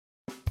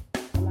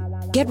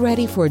Get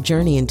ready for a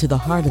journey into the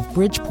heart of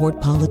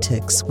Bridgeport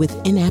politics with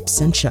In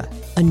Absentia,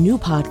 a new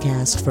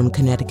podcast from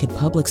Connecticut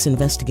Public's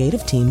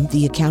investigative team,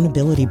 The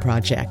Accountability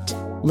Project.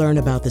 Learn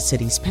about the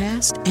city's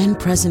past and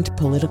present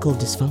political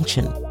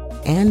dysfunction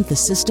and the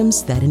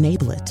systems that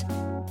enable it.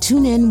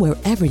 Tune in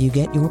wherever you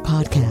get your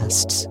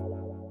podcasts.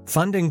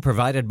 Funding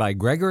provided by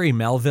Gregory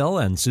Melville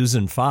and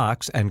Susan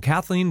Fox and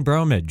Kathleen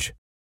Bromage.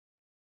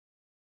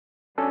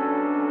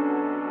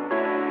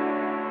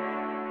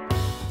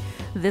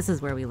 This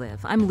is Where We Live.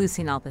 I'm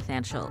Lucy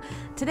Nalpathanchel.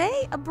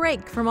 Today, a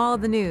break from all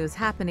of the news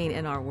happening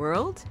in our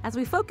world as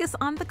we focus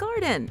on the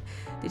garden.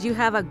 Did you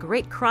have a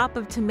great crop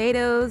of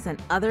tomatoes and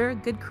other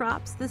good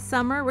crops this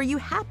summer? Were you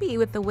happy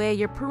with the way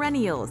your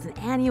perennials and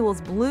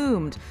annuals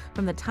bloomed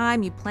from the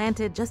time you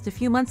planted just a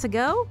few months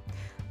ago?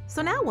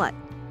 So now what?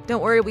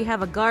 Don't worry, we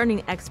have a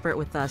gardening expert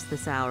with us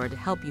this hour to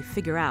help you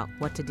figure out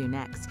what to do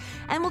next.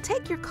 And we'll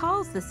take your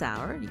calls this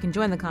hour. You can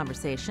join the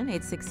conversation,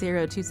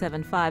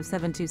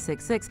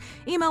 860-275-7266.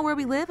 Email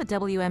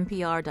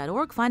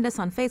wherewelive@WNPR.org. Find us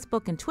on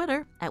Facebook and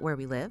Twitter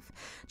 @WhereWeLive.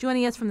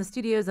 Joining us from the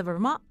studios of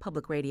Vermont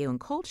Public Radio in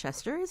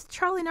Colchester is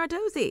Charlie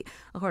Nardozzi,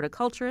 a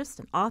horticulturist,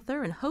 an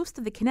author, and host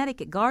of the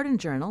Connecticut Garden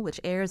Journal,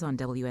 which airs on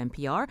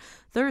WNPR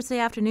Thursday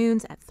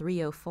afternoons at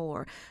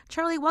 3:04.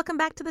 Charlie, welcome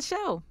back to the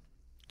show.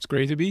 It's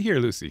great to be here,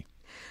 Lucy.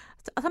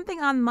 Something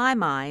on my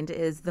mind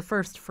is the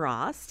first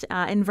frost.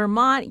 In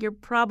Vermont, you're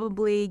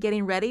probably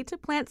getting ready to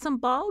plant some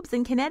bulbs.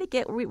 In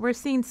Connecticut, we're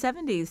seeing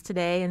 70s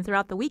today and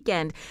throughout the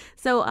weekend.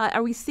 So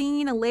are we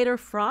seeing a later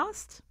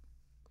frost?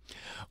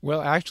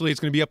 Well, actually,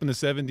 it's going to be up in the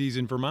 70s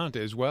in Vermont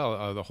as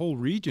well. The whole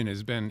region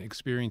has been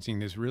experiencing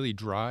this really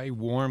dry,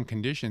 warm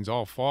conditions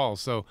all fall.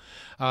 So,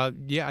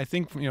 I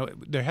think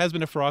there has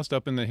been a frost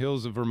up in the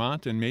hills of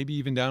Vermont and maybe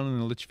even down in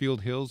the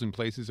Litchfield Hills and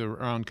places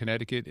around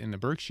Connecticut in the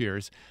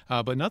Berkshires,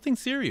 but nothing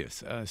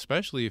serious,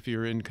 especially if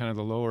you're in kind of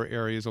the lower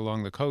areas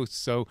along the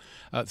coast. So,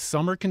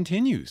 summer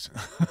continues.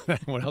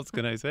 What else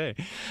can I say?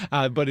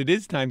 But it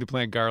is time to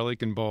plant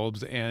garlic and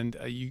bulbs, and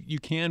you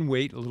can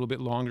wait a little bit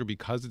longer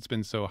because it's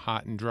been so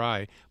hot and dry.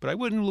 But I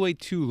wouldn't wait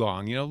too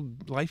long.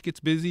 Life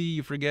gets busy.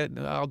 You forget,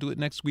 I'll do it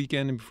next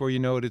weekend. And before you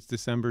know it, it's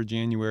December,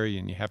 January,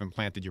 and you haven't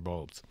planted your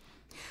bulbs.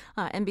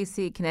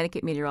 NBC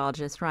Connecticut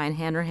meteorologist Ryan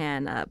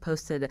Hanrahan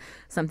posted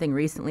something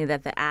recently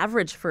that the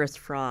average first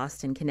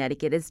frost in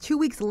Connecticut is 2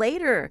 weeks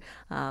later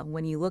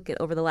when you look at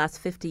over the last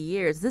 50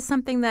 years. Is this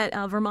something that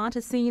Vermont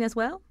is seeing as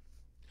well?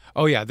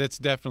 Oh, yeah, that's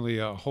definitely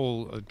a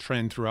whole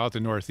trend throughout the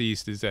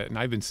Northeast, and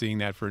I've been seeing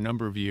that for a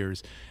number of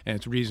years. And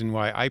it's the reason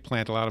why I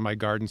plant a lot of my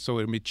gardens so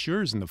it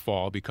matures in the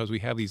fall, because we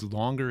have these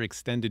longer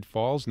extended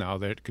falls now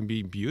that can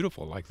be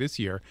beautiful, like this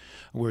year,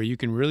 where you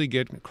can really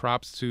get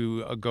crops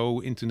to go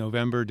into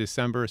November,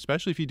 December,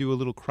 especially if you do a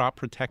little crop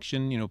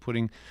protection,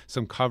 putting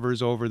some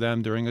covers over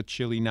them during a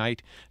chilly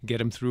night, get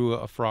them through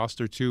a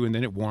frost or two, and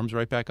then it warms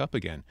right back up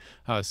again.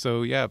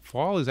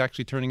 Fall is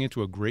actually turning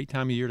into a great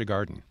time of year to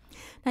garden.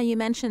 Now, you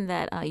mentioned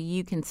that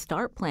you can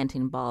start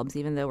planting bulbs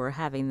even though we're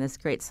having this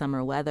great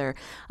summer weather.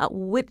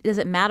 Does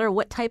it matter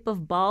what type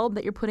of bulb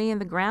that you're putting in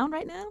the ground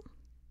right now?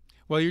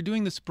 Well, you're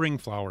doing the spring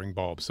flowering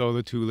bulbs, so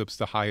the tulips,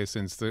 the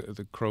hyacinths,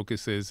 the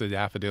crocuses, the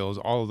daffodils,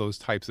 all of those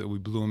types that will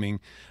be blooming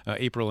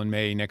April and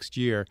May next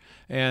year.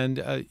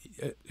 And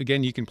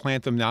again, you can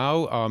plant them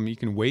now. You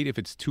can wait if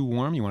it's too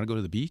warm. You want to go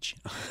to the beach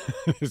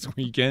this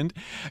weekend.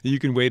 You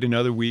can wait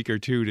another week or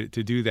two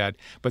to do that.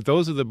 But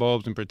those are the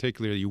bulbs in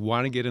particular that you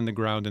want to get in the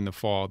ground in the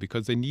fall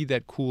because they need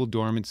that cool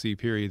dormancy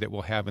period that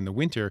we'll have in the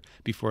winter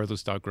before they'll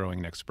start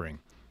growing next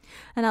spring.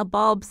 And now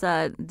bulbs,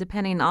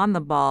 depending on the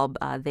bulb,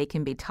 they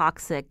can be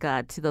toxic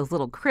to those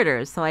little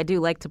critters. So I do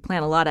like to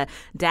plant a lot of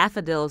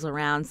daffodils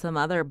around some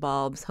other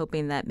bulbs,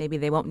 hoping that maybe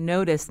they won't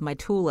notice my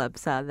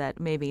tulips that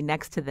may be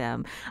next to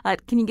them.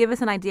 Can you give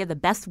us an idea of the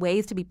best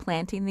ways to be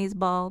planting these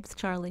bulbs,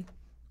 Charlie?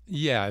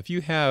 Yeah, if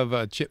you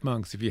have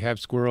chipmunks, if you have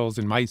squirrels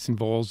and mice and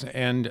voles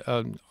and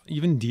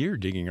even deer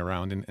digging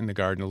around in the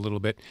garden a little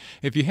bit,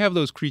 if you have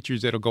those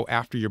creatures that'll go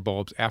after your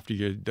bulbs after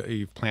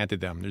you've planted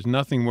them, there's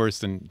nothing worse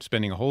than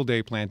spending a whole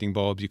day planting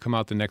bulbs. You come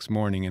out the next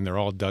morning and they're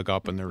all dug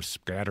up and they're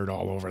scattered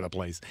all over the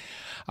place.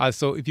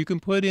 So if you can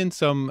put in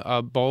some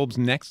bulbs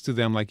next to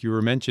them, like you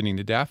were mentioning,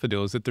 the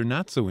daffodils that they're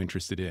not so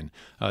interested in.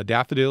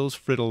 Daffodils,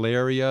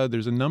 fritillaria,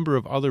 there's a number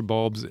of other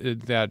bulbs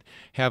that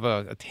have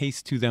a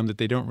taste to them that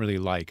they don't really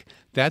like.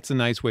 That's a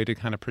nice way to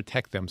kind of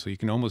protect them. So you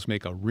can almost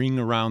make a ring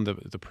around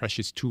the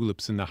precious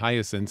tulips and the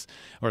hyacinths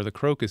or the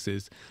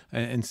crocuses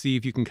and see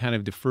if you can kind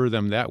of defer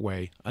them that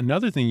way.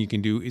 Another thing you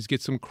can do is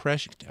get some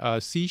crushed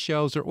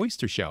seashells or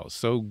oyster shells.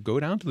 So go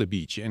down to the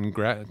beach and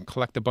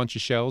collect a bunch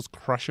of shells,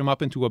 crush them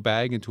up into a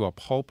bag, into a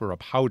pulp or a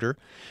powder,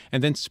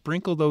 and then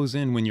sprinkle those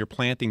in when you're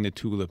planting the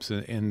tulips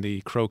and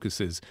the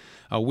crocuses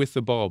with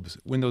the bulbs.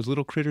 When those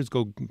little critters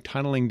go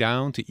tunneling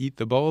down to eat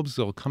the bulbs,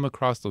 they'll come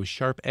across those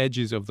sharp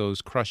edges of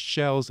those crushed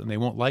shells and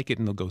they won't like it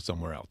and they'll go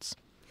somewhere else.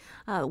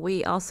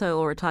 We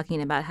also were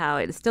talking about how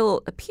it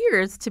still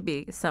appears to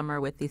be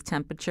summer with these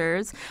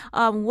temperatures.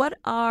 What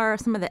are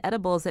some of the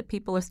edibles that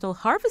people are still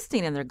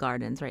harvesting in their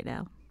gardens right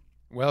now?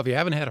 Well, if you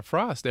haven't had a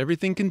frost,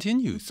 everything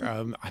continues.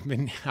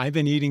 I've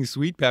been eating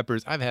sweet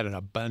peppers. I've had a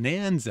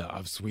bonanza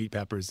of sweet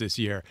peppers this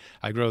year.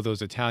 I grow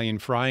those Italian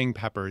frying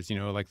peppers,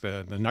 like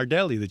the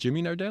Nardelli, the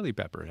Jimmy Nardelli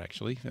pepper.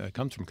 Actually,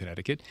 comes from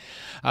Connecticut.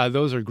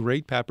 Those are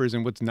great peppers.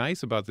 And what's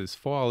nice about this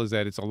fall is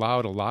that it's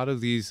allowed a lot of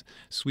these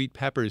sweet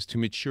peppers to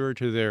mature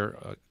to their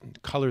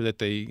color that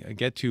they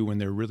get to when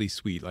they're really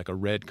sweet, like a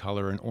red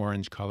color, an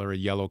orange color, a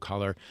yellow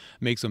color.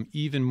 Makes them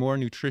even more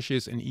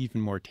nutritious and even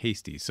more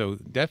tasty. So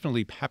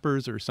definitely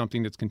peppers are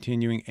something that's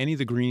continuing. Any of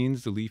the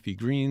greens, the leafy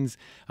greens,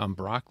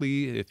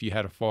 broccoli, if you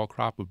had a fall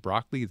crop of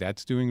broccoli,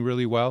 that's doing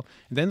really well.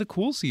 And then the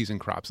cool season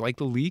crops, like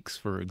the leeks,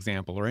 for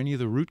example, or any of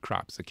the root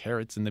crops, the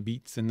carrots and the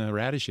beets and the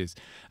radishes.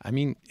 I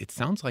mean, it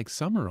sounds like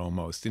summer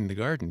almost in the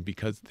garden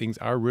because things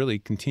are really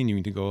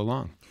continuing to go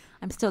along.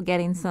 I'm still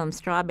getting some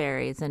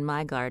strawberries in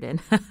my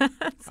garden,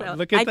 so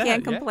Look at I that.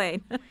 can't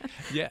complain.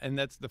 Yeah, and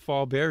that's the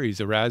fall berries.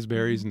 The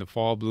raspberries and the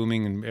fall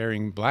blooming and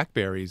bearing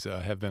blackberries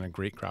have been a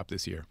great crop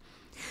this year.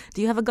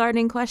 Do you have a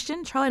gardening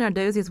question? Charlie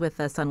Nardozzi is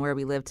with us on Where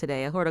We Live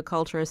today, a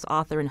horticulturist,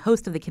 author, and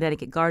host of the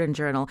Connecticut Garden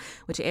Journal,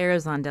 which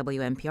airs on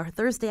WNPR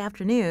Thursday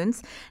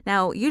afternoons.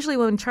 Now, usually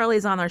when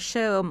Charlie's on our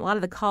show, a lot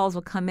of the calls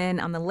will come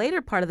in on the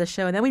later part of the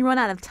show, and then we run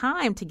out of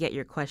time to get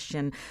your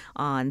question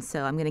on.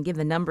 So I'm going to give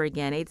the number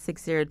again,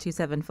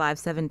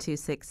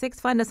 860-275-7266.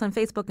 Find us on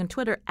Facebook and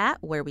Twitter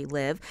at Where We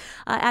Live.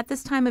 At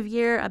this time of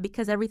year,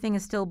 because everything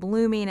is still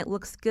blooming, it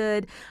looks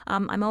good,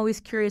 I'm always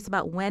curious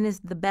about when is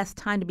the best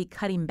time to be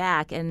cutting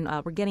back, and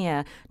we're getting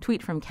a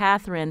tweet from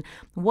Catherine.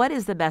 What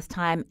is the best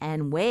time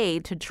and way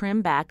to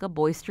trim back a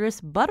boisterous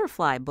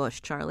butterfly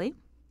bush, Charlie?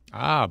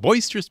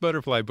 Boisterous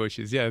butterfly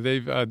bushes. Yeah, they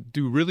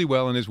do really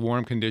well in these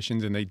warm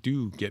conditions, and they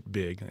do get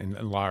big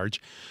and large.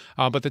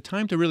 But the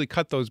time to really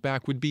cut those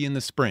back would be in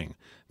the spring.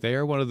 They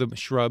are one of the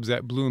shrubs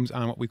that blooms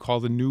on what we call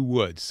the new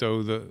wood.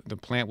 So the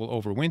plant will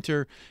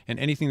overwinter, and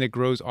anything that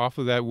grows off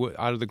of that wood,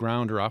 out of the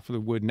ground or off of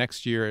the wood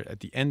next year at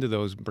the end of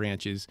those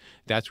branches,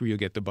 that's where you'll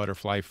get the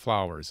butterfly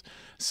flowers.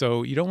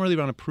 So you don't really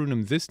want to prune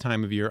them this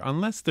time of year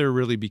unless they're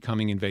really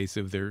becoming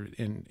invasive. They're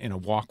in a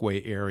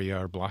walkway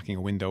area or blocking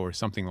a window or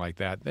something like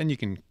that. Then you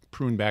can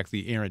prune back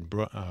the errant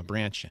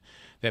branch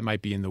that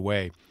might be in the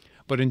way.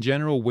 But in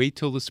general, wait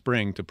till the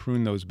spring to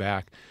prune those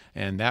back,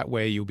 and that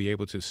way you'll be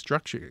able to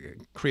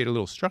create a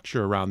little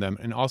structure around them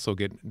and also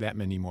get that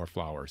many more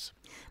flowers.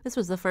 This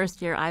was the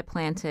first year I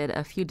planted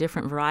a few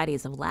different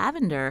varieties of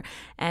lavender,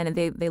 and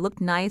they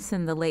looked nice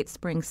in the late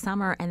spring,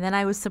 summer, and then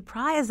I was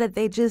surprised that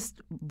they just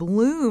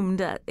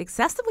bloomed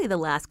excessively the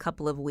last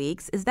couple of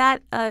weeks. Is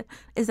that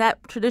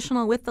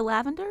traditional with the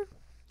lavender?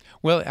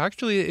 Well,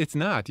 actually, it's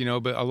not,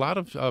 but a lot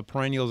of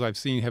perennials I've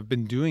seen have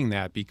been doing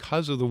that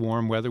because of the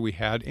warm weather we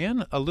had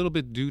and a little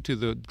bit due to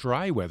the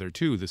dry weather,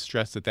 too, the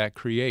stress that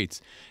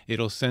creates.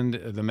 It'll send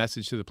the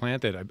message to the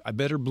plant that I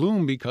better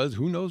bloom because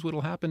who knows what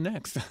will happen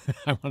next.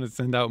 I want to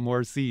send out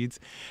more seeds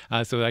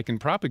so that I can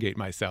propagate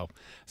myself.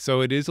 So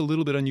it is a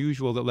little bit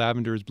unusual that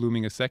lavender is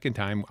blooming a second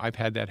time. I've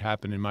had that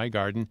happen in my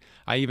garden.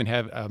 I even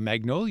have a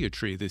magnolia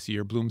tree this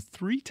year bloom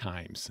 3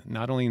 times,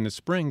 not only in the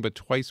spring, but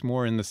twice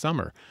more in the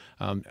summer.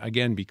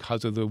 Again, because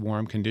of the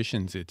warm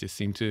conditions, it just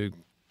seemed to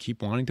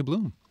keep wanting to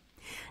bloom.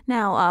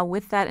 Now,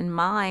 with that in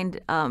mind,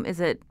 is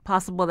it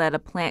possible that a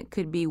plant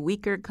could be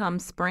weaker come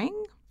spring?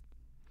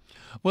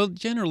 Well,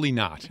 generally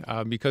not,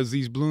 because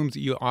these blooms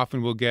you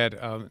often will get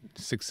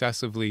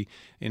successively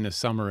in the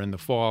summer and the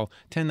fall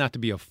tend not to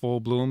be a full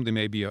bloom. There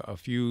may be a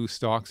few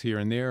stalks here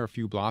and there, a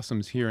few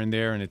blossoms here and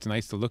there, and it's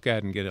nice to look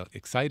at and get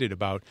excited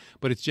about,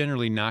 but it's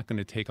generally not going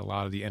to take a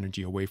lot of the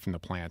energy away from the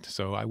plant,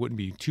 so I wouldn't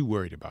be too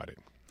worried about it.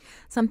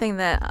 Something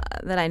that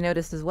I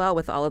noticed as well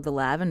with all of the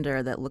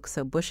lavender that looks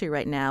so bushy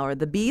right now, or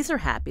the bees are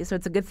happy, so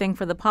it's a good thing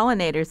for the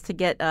pollinators to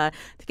get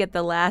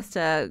the last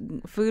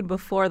food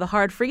before the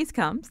hard freeze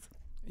comes.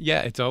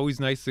 Yeah, it's always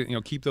nice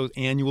to keep those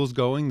annuals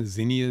going, the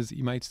zinnias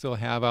you might still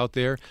have out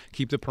there.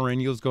 Keep the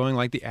perennials going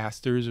like the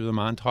asters or the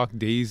Montauk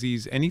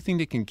daisies, anything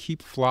that can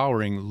keep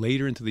flowering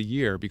later into the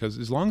year, because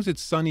as long as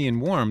it's sunny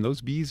and warm,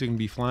 those bees are going to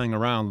be flying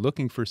around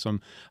looking for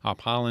some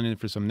pollen and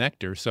for some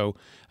nectar. So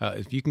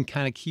if you can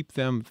kind of keep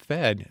them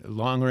fed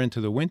longer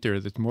into the winter,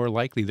 that's more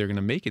likely they're going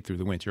to make it through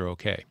the winter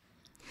okay.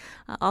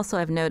 Also,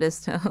 I've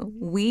noticed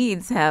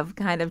weeds have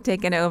kind of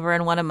taken over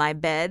in one of my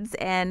beds,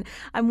 and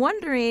I'm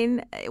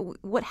wondering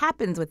what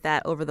happens with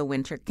that over the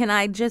winter. Can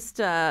I just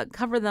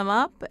cover them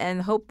up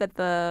and hope that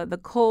the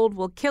cold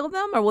will kill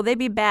them, or will they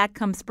be back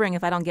come spring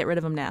if I don't get rid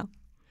of them now?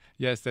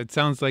 Yes, that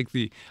sounds like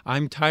the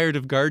I'm tired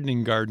of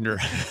gardening gardener.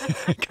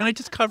 Can I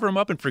just cover them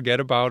up and forget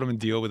about them and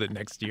deal with it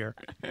next year?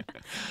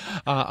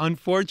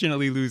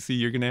 Unfortunately, Lucy,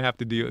 you're going to have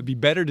to it'd be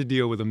better to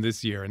deal with them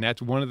this year. And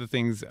that's one of the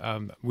things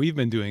we've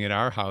been doing at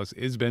our house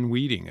has been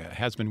weeding.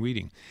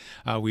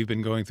 We've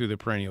been going through the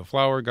perennial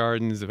flower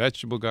gardens, the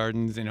vegetable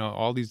gardens,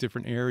 all these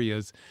different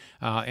areas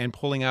and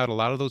pulling out a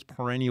lot of those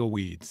perennial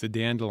weeds, the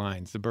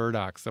dandelions, the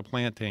burdocks, the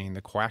plantain,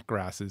 the quack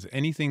grasses,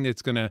 anything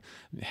that's going to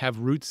have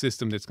root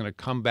system that's going to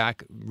come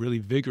back really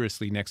really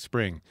vigorously next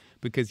spring,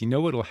 because you know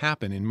what'll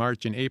happen in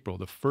March and April.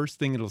 The first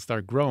thing it'll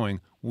start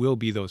growing will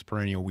be those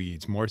perennial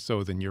weeds, more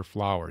so than your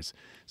flowers.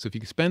 So if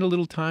you can spend a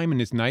little time in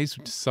this nice,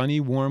 sunny,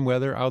 warm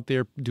weather out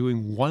there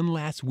doing one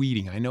last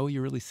weeding, I know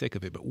you're really sick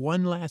of it, but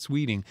one last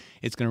weeding,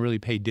 it's going to really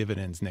pay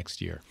dividends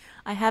next year.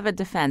 I have a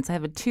defense. I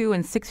have a 2-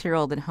 and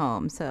 6-year-old at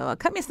home, so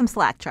cut me some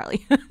slack,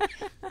 Charlie.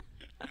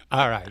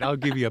 All right, I'll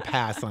give you a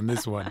pass on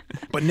this one.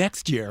 But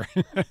next year.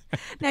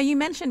 Now, you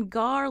mentioned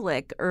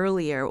garlic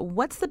earlier.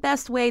 What's the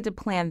best way to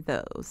plant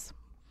those?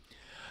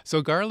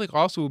 So garlic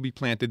also will be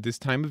planted this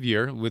time of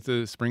year with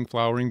the spring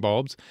flowering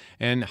bulbs.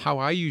 And how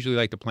I usually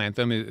like to plant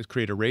them is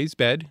create a raised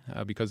bed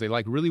because they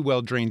like really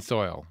well-drained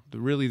soil.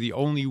 Really, the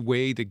only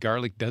way that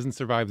garlic doesn't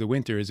survive the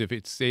winter is if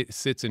it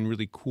sits in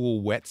really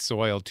cool, wet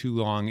soil too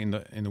long in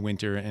the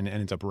winter and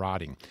ends up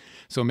rotting.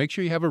 So make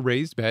sure you have a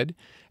raised bed,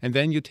 and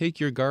then you take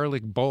your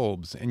garlic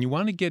bulbs. And you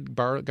want to get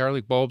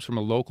garlic bulbs from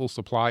a local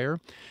supplier,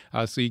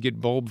 so you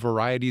get bulb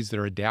varieties that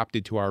are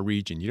adapted to our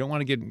region. You don't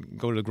want to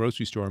go to the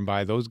grocery store and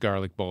buy those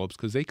garlic bulbs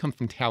because they come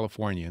from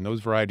California, and those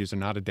varieties are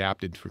not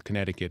adapted for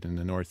Connecticut and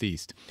the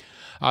Northeast.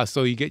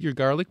 So you get your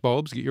garlic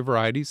bulbs, get your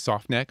varieties,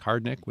 soft neck,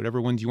 hard neck, whatever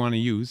ones you want to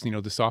use. You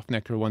know, the soft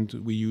neck are ones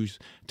that we use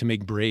to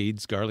make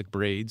braids, garlic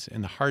braids,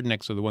 and the hard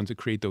necks are the ones that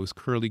create those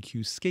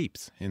curly-Q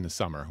scapes in the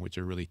summer, which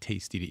are really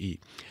tasty to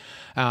eat.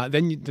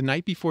 Then the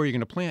night before you're going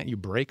to plant, you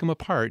break them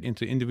apart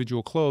into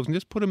individual cloves and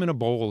just put them in a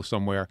bowl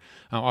somewhere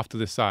off to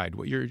the side.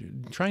 What you're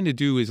trying to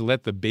do is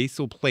let the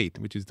basal plate,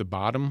 which is the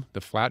bottom,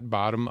 the flat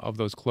bottom of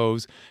those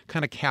cloves,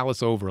 kind of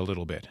callus over a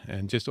little bit.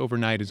 And just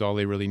overnight is all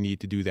they really need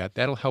to do that.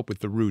 That'll help with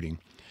the rooting.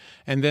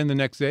 And then the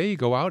next day, you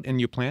go out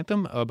and you plant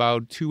them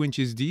about 2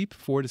 inches deep,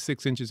 4 to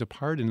 6 inches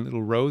apart in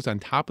little rows on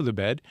top of the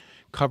bed,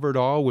 covered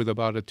all with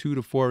about a 2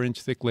 to 4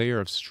 inch thick layer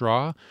of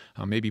straw.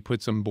 Maybe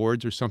put some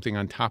boards or something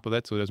on top of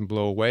that so it doesn't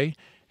blow away.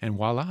 And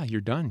voila,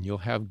 you're done. You'll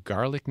have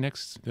garlic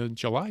next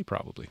July,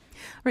 probably.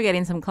 We're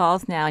getting some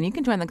calls now, and you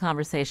can join the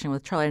conversation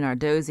with Charlie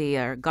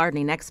Nardozzi, our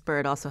gardening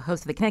expert, also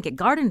host of the Connecticut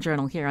Garden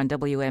Journal here on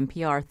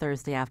WNPR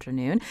Thursday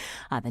afternoon.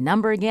 The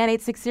number again,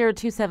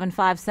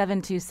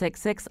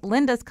 860-275-7266.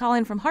 Linda's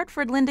calling from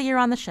Hartford. Linda, you're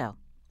on the show.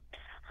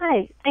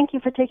 Hi. Thank you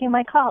for taking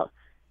my call.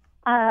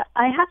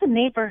 I have a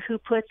neighbor who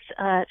puts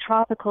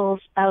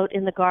tropicals out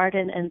in the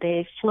garden, and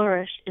they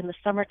flourish in the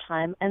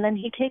summertime. And then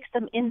he takes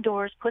them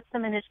indoors, puts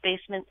them in his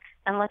basement,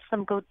 and lets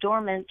them go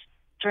dormant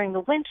during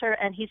the winter.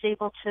 And he's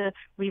able to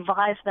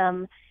revive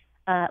them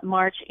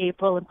March,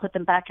 April, and put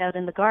them back out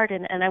in the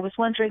garden. And I was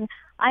wondering,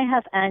 I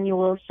have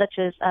annuals such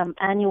as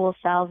annual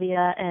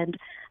salvia and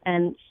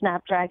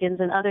snapdragons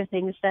and other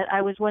things that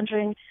I was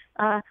wondering,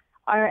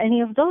 are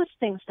any of those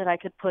things that I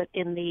could put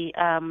in the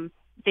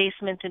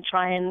basement and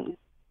try and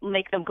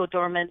make them go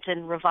dormant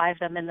and revive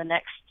them in the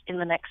next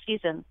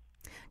season?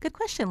 Good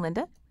question,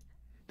 Linda.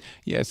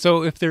 Yeah,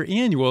 so if they're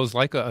annuals,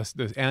 like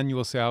the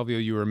annual salvia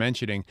you were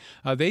mentioning,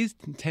 they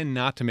tend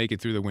not to make it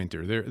through the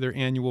winter. They're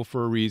annual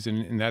for a reason,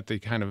 in that they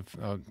kind of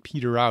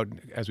peter out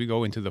as we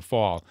go into the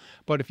fall.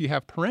 But if you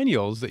have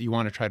perennials that you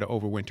want to try to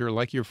overwinter,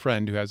 like your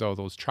friend who has all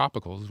those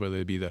tropicals, whether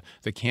it be the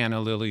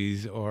canna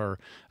lilies or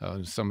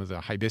some of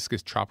the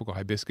tropical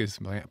hibiscus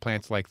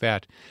plants like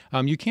that,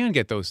 you can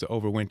get those to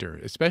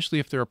overwinter, especially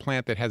if they're a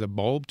plant that has a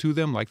bulb to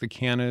them, like the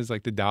cannas,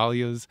 like the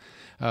dahlias,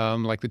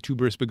 like the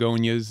tuberous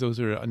begonias. Those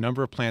are a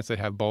number of plants that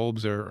have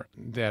bulbs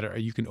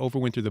you can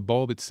overwinter the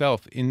bulb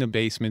itself in the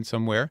basement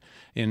somewhere.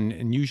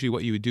 And usually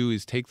what you would do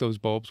is take those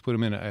bulbs, put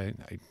them in a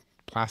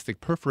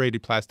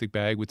perforated plastic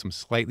bag with some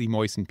slightly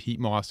moistened peat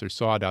moss or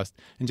sawdust,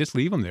 and just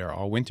leave them there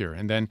all winter.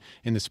 And then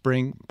in the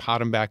spring, pot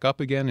them back up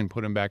again and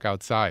put them back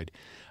outside.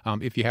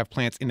 If you have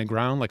plants in the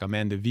ground, like a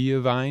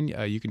mandevilla vine,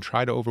 you can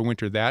try to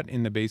overwinter that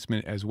in the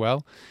basement as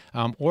well.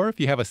 Or if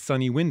you have a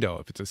sunny window,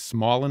 if it's a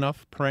small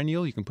enough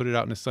perennial, you can put it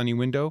out in a sunny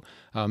window.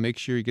 Make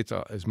sure it gets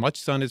as much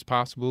sun as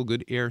possible,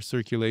 good air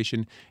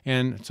circulation,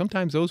 and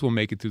sometimes those will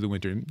make it through the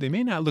winter. They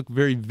may not look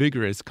very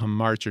vigorous come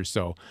March or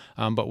so,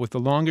 but with the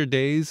longer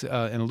days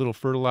and a little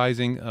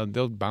fertilizing,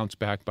 they'll bounce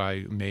back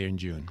by May and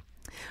June.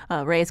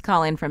 Ray's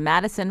calling from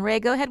Madison. Ray,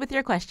 go ahead with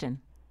your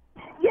question.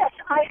 Yes,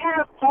 I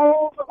have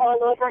holes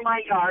all over my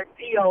yard,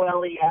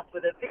 POLES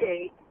with a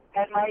V,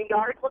 and my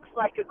yard looks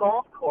like a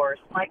golf course.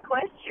 My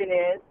question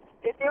is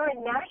there a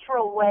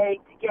natural way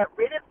to get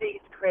rid of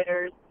these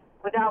critters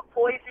without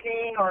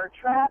poisoning or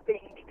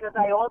trapping? Because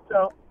I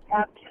also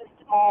have 2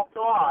 small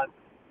dogs.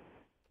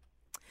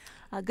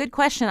 Good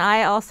question.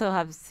 I also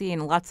have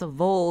seen lots of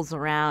voles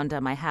around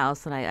my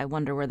house, and I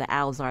wonder where the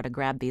owls are to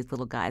grab these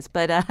little guys.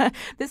 But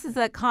this is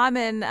a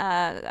common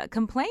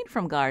complaint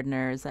from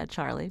gardeners,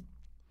 Charlie.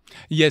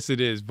 Yes, it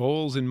is.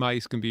 Voles and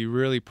mice can be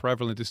really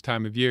prevalent this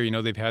time of year. You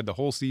know, they've had the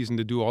whole season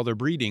to do all their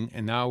breeding,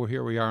 and now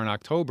here we are in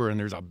October, and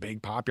there's a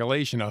big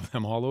population of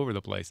them all over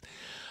the place.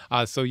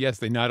 So yes,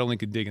 they not only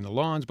can dig in the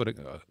lawns, but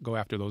go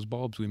after those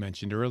bulbs we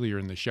mentioned earlier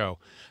in the show.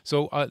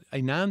 So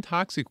a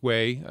non-toxic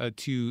way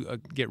to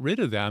get rid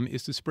of them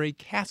is to spray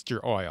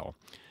castor oil.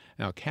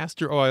 Now,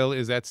 castor oil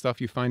is that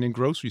stuff you find in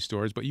grocery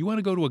stores, but you want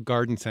to go to a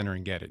garden center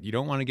and get it. You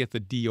don't want to get the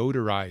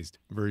deodorized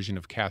version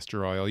of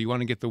castor oil. You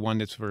want to get the one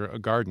that's for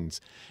gardens.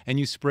 And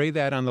you spray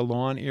that on the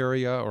lawn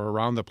area or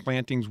around the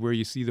plantings where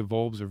you see the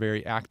bulbs are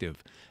very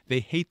active. They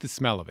hate the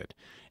smell of it,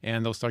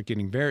 and they'll start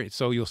getting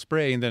so you'll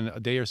spray, and then a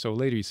day or so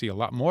later you see a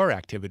lot more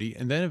activity,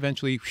 and then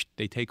eventually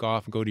they take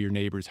off and go to your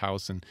neighbor's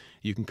house, and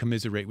you can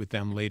commiserate with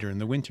them later in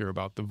the winter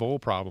about the vole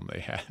problem they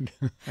had.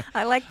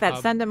 I like that.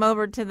 Send them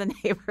over to the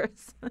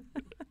neighbors.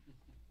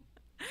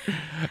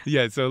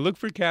 Yeah, so look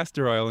for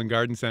castor oil in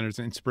garden centers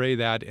and spray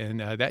that, and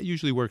that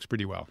usually works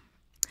pretty well.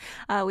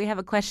 We have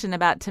a question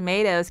about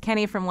tomatoes.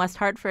 Kenny from West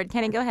Hartford.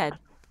 Kenny, go ahead.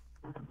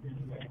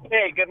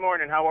 Hey, good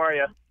morning. How are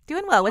you?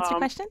 Doing well. What's your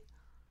question?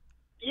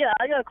 Yeah,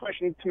 I got a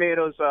question.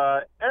 Tomatoes.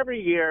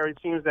 Every year, it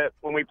seems that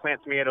when we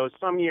plant tomatoes,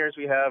 some years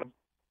we have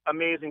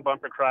amazing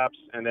bumper crops,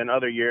 and then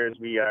other years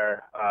we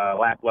are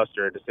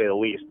lackluster, to say the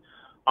least.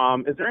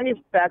 Is there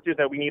any factors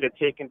that we need to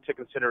take into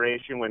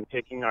consideration when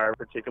picking our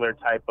particular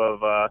type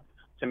of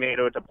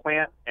tomato to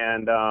plant?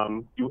 And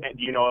do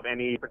you know of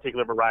any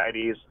particular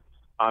varieties,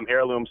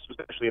 heirlooms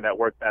especially, that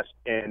work best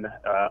in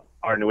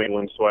our New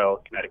England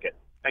soil, Connecticut?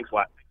 Thanks a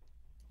lot.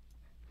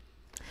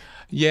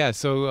 Yeah,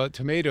 so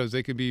tomatoes,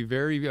 they could be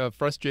very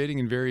frustrating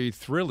and very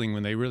thrilling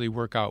when they really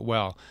work out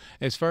well.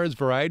 As far as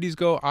varieties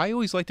go, I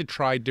always like to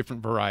try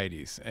different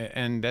varieties,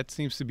 and that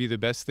seems to be the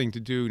best thing to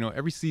do. You know,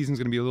 every season's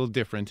going to be a little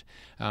different.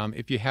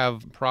 If you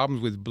have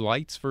problems with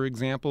blights, for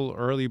example,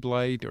 early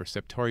blight or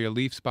septoria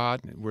leaf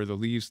spot, where the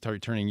leaves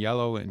start turning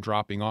yellow and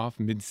dropping off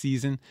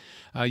mid-season,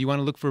 you want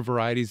to look for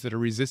varieties that are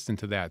resistant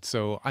to that.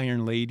 So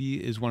Iron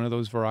Lady is one of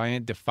those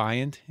varieties.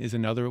 Defiant is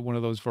another one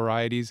of those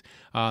varieties.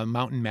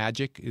 Mountain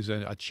Magic is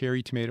a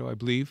cherry tomato, I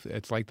believe.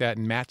 It's like that.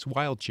 And Matt's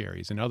Wild Cherry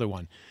is another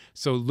one.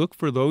 So look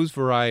for those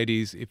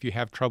varieties if you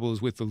have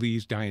troubles with the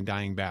leaves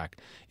dying back.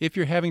 If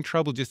you're having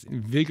trouble just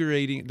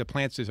invigorating, the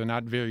plants are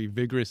not very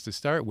vigorous to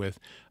start with,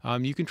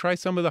 you can try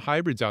some of the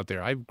hybrids out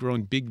there. I've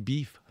grown Big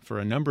Beef for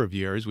a number of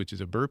years, which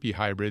is a Burpee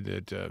hybrid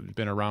that's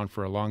been around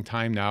for a long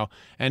time now,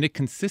 and it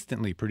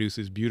consistently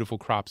produces beautiful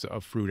crops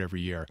of fruit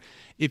every year.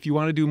 If you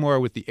want to do more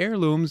with the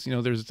heirlooms, you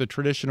know, there's the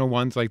traditional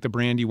ones like the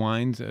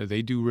Brandywines.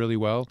 They do really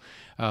well.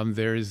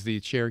 There's the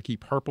Cherokee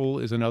Purple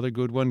is another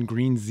good one.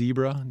 Green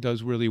Zebra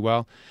does really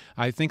well.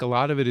 I think a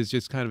lot of it is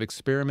just kind of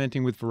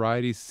experimenting with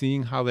varieties,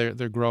 seeing how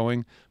they're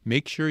growing.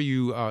 Make sure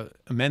you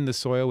amend the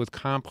soil with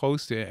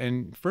compost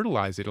and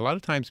fertilize it. A lot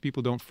of times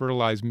people don't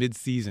fertilize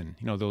mid-season.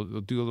 You know,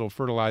 they'll do a little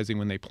fertilizing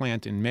when they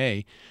plant in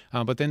May,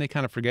 but then they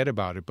kind of forget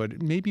about it.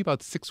 But maybe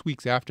about 6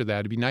 weeks after that,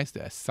 it'd be nice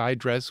to side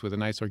dress with a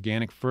nice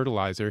organic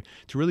fertilizer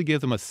to really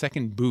give them a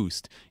second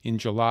boost in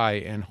July,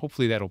 and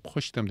hopefully that'll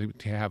push them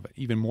to have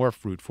even more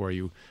fruit for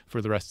you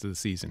for the rest of the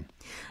season.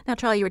 Now,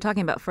 Charlie, you were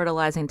talking about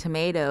fertilizing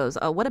tomatoes.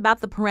 What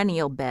about the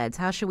perennial beds?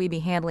 How should we be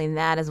handling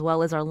that as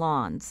well as our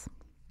lawns?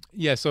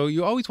 Yeah, so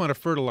you always want to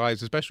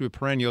fertilize, especially with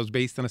perennials,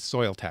 based on a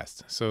soil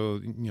test. So,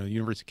 you know,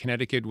 University of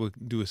Connecticut will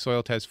do a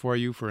soil test for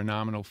you for a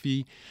nominal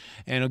fee,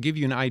 and it'll give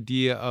you an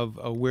idea of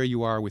where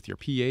you are with your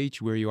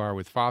pH, where you are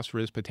with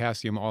phosphorus,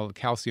 potassium,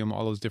 calcium,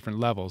 all those different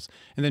levels.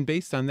 And then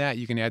based on that,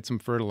 you can add some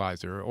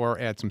fertilizer or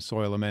add some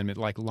soil amendment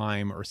like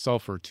lime or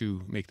sulfur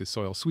to make the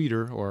soil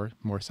sweeter or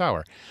more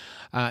sour.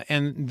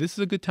 And this is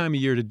a good time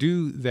of year to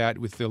do that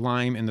with the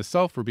lime and the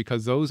sulfur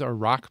because those are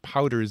rock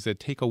powders that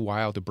take a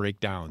while to break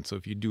down. So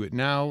if you do it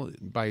now,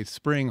 by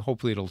spring,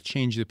 hopefully it'll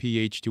change the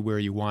pH to where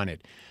you want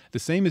it. The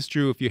same is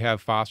true if you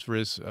have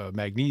phosphorus,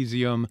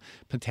 magnesium,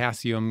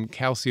 potassium,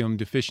 calcium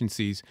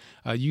deficiencies.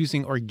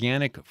 Using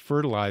organic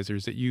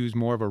fertilizers that use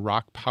more of a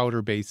rock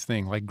powder-based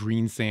thing like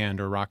green sand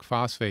or rock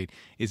phosphate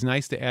is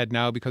nice to add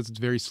now because it's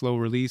very slow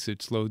release.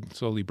 It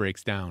slowly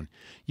breaks down.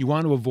 You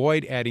want to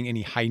avoid adding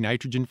any high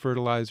nitrogen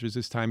fertilizers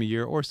this time of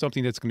year or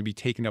something that's going to be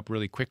taken up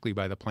really quickly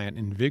by the plant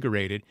and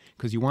invigorated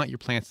because you want your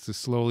plants to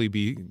slowly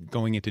be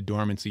going into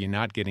dormancy and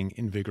not getting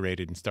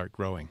invigorated and start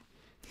growing.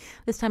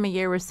 This time of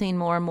year, we're seeing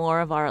more and more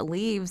of our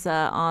leaves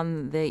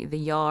on the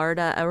yard.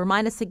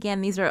 Remind us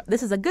again,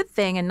 this is a good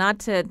thing and not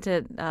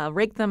to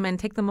rake them and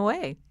take them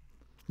away.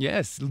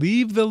 Yes,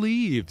 leave the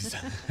leaves.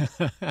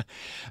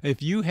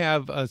 If you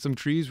have some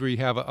trees where you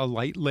have a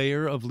light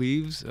layer of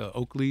leaves,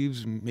 oak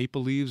leaves,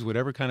 maple leaves,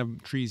 whatever kind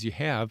of trees you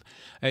have,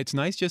 it's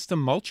nice just to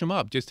mulch them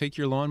up. Just take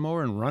your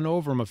lawnmower and run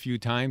over them a few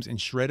times and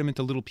shred them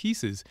into little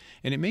pieces.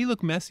 And it may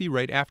look messy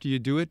right after you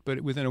do it,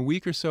 but within a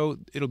week or so,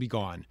 it'll be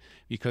gone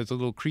because the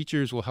little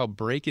creatures will help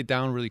break it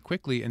down really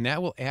quickly, and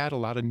that will add a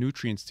lot of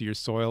nutrients to your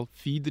soil,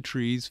 feed the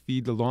trees,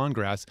 feed the lawn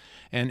grass,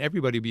 and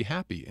everybody will be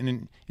happy.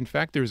 And in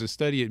fact, there was a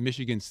study at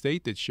Michigan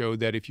State that showed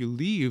that if you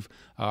leave,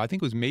 I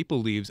think it was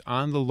maple leaves,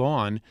 on the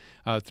lawn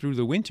through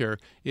the winter,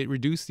 it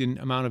reduced the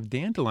amount of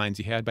dandelions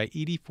you had by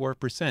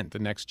 84% the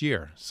next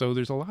year. So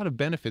there's a lot of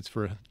benefits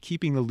for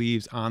keeping the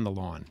leaves on the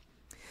lawn.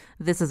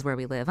 This is Where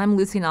We Live. I'm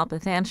Lucy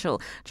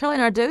Nalpathanchel. Charlie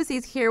Nardozzi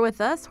is here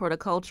with us,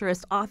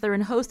 horticulturist, author,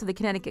 and host of the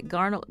Connecticut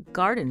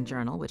Garden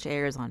Journal, which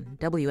airs on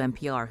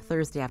WNPR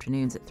Thursday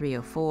afternoons at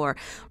 3:04.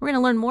 We're going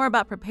to learn more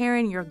about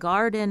preparing your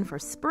garden for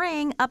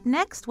spring. Up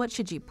next, what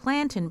should you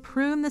plant and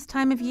prune this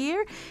time of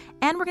year?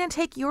 And we're going to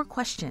take your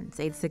questions,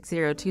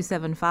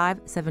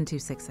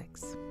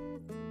 860-275-7266.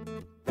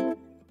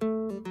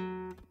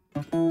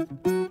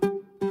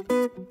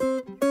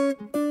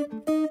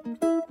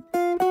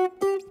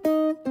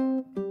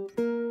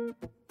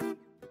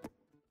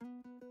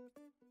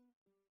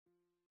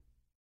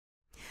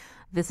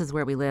 This is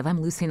Where We Live.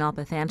 I'm Lucy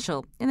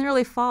Nalpathanchel. In the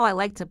early fall, I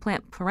like to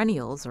plant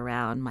perennials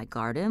around my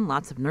garden.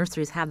 Lots of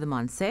nurseries have them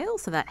on sale,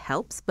 so that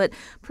helps. But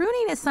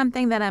pruning is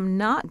something that I'm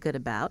not good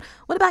about.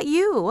 What about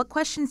you? What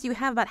questions do you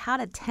have about how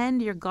to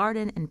tend your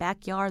garden and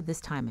backyard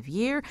this time of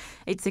year?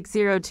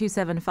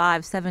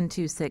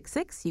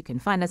 860-275-7266. You can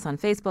find us on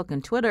Facebook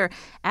and Twitter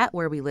at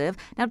Where We Live.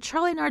 Now,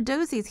 Charlie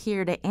Nardozzi is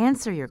here to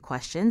answer your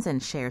questions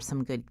and share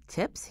some good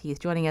tips. He's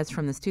joining us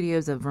from the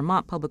studios of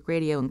Vermont Public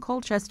Radio in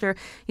Colchester.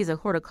 He's a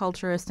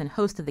horticulturist and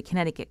host of the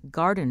Connecticut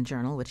Garden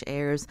Journal, which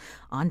airs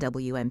on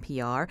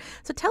WNPR.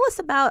 So tell us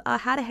about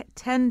how to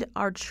tend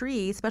our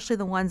trees, especially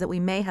the ones that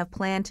we may have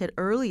planted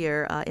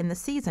earlier in the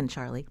season,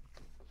 Charlie.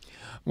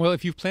 Well,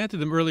 if you've planted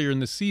them earlier in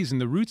the season,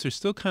 the roots are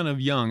still kind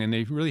of young and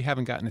they really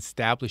haven't gotten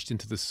established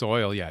into the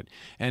soil yet.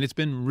 And it's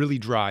been really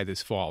dry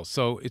this fall.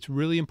 So it's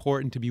really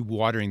important to be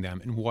watering them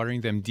and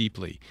watering them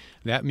deeply.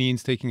 That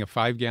means taking a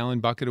 5-gallon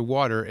bucket of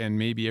water and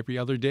maybe every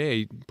other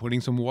day putting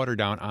some water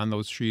down on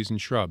those trees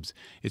and shrubs.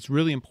 It's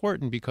really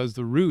important because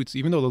the roots,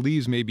 even though the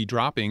leaves may be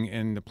dropping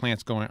and the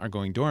plants are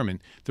going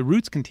dormant, the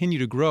roots continue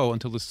to grow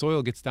until the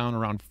soil gets down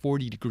around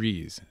 40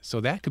 degrees.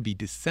 So that could be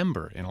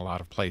December in a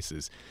lot of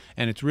places.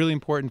 And it's really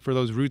important for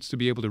those roots to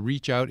be able to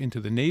reach out into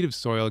the native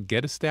soil,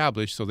 get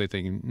established so that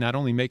they can not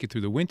only make it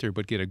through the winter,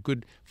 but get a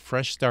good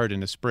fresh start in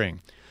the spring.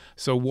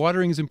 So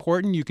watering is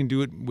important. You can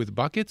do it with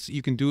buckets.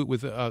 You can do it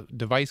with a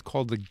device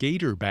called the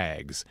Gator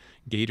bags.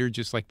 Gator,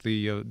 just like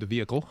the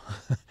vehicle.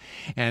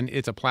 And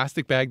it's a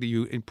plastic bag that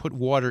you put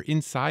water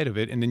inside of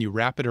it, and then you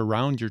wrap it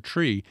around your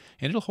tree,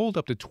 and it'll hold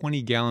up to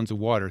 20 gallons of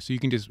water. So you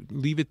can just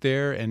leave it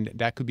there, and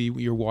that could be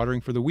your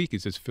watering for the week.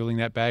 Is just filling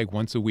that bag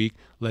once a week.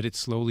 Let it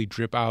slowly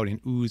drip out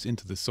and ooze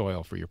into the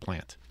soil for your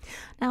plant.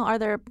 Now, are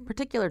there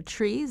particular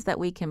trees that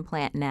we can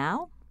plant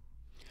now?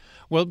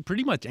 Well,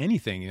 pretty much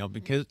anything,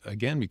 because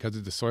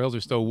the soils are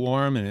still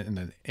warm and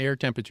the air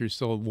temperature is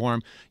still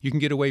warm, you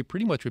can get away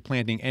pretty much with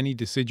planting any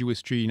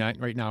deciduous tree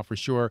right now for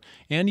sure,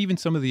 and even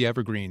some of the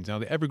evergreens. Now,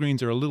 the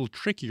evergreens are a little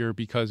trickier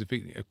because if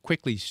it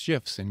quickly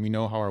shifts, and we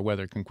know how our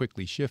weather can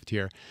quickly shift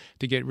here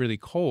to get really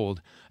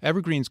cold,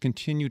 evergreens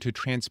continue to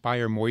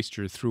transpire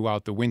moisture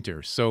throughout the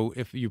winter. So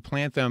if you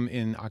plant them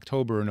in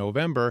October or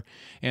November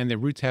and the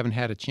roots haven't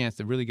had a chance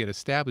to really get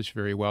established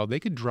very well, they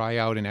could dry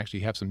out and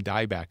actually have some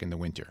dieback in the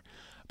winter.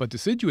 But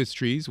deciduous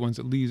trees, ones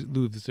that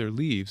lose their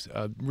leaves,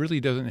 really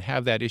doesn't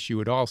have that issue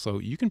at all. So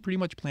you can pretty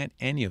much plant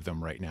any of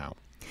them right now.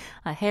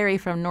 Harry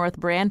from North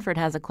Branford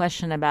has a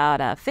question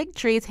about fig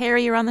trees.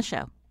 Harry, you're on the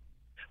show.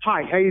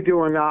 Hi, how you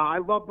doing? I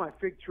love my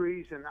fig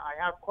trees, and I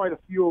have quite a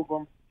few of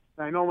them.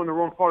 I know I'm in the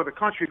wrong part of the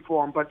country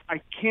for them, but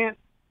I can't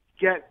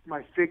get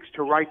my figs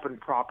to ripen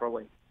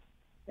properly.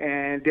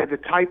 And they're the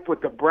type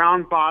with the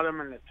brown bottom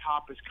and the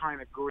top is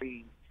kind of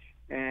green.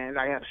 And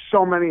I have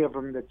so many of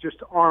them that just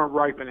aren't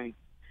ripening.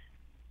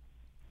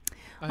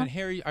 And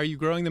Harry, are you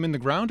growing them in the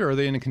ground or are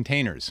they in the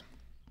containers?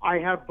 I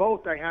have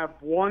both. I have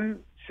one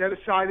set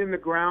aside in the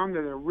ground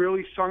in a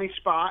really sunny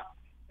spot,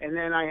 and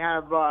then I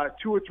have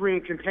 2 or 3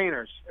 in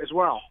containers as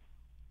well.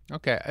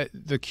 Okay.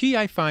 The key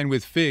I find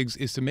with figs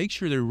is to make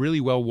sure they're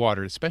really well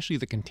watered, especially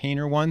the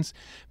container ones,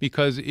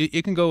 because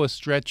it can go a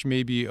stretch,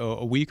 maybe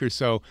a week or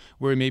so,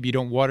 where maybe you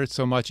don't water it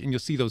so much, and you'll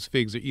see those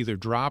figs either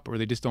drop or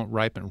they just don't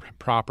ripen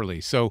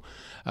properly. So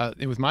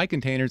with my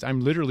containers,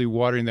 I'm literally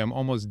watering them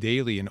almost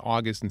daily in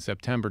August and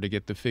September to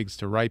get the figs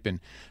to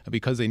ripen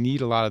because they need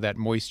a lot of that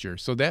moisture.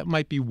 So that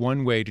might be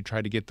one way to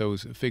try to get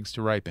those figs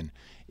to ripen.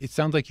 It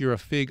sounds like you're a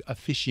fig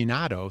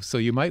aficionado, so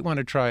you might want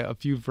to try a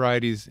few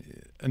varieties,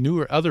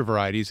 other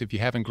varieties if you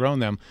haven't grown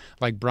them,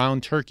 like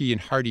Brown Turkey and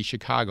Hardy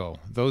Chicago.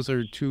 Those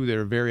are 2 that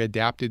are very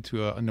adapted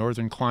to a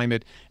northern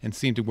climate and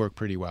seem to work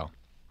pretty well.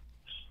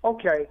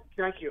 Okay,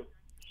 thank you.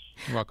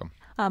 You're welcome.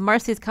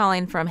 Marcy's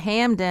calling from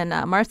Hamden.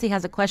 Marcy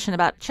has a question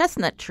about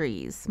chestnut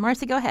trees.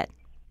 Marcy, go ahead.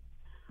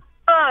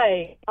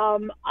 Hi.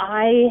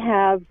 I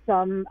have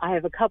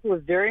a couple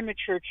of very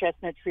mature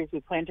chestnut trees. We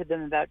planted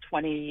them about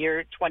 20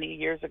 years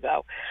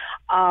ago.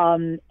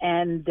 And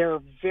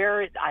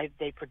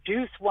they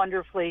produce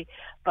wonderfully,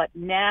 but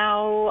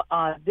now,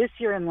 this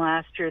year and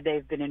last year,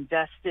 they've been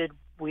infested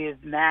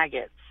with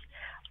maggots,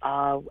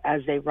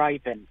 as they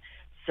ripen.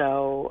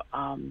 So,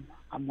 I'm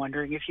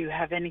wondering if you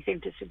have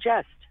anything to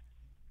suggest.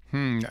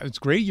 It's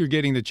great you're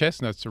getting the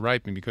chestnuts to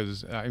ripen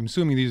because I'm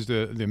assuming these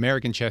are the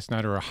American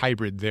chestnut or a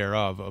hybrid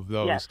thereof of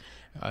those. Yes.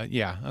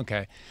 Yeah,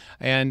 okay.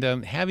 And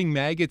having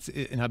maggots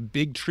in a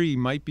big tree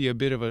might be a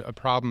bit of a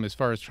problem as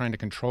far as trying to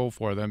control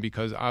for them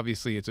because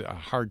obviously it's a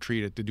hard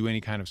tree to do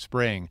any kind of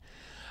spraying.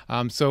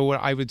 So what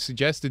I would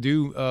suggest to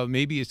do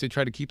maybe is to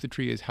try to keep the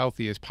tree as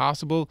healthy as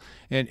possible.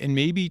 And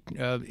maybe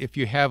if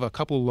you have a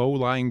couple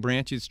low-lying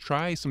branches,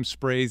 try some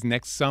sprays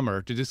next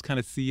summer to just kind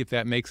of see if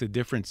that makes a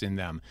difference in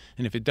them.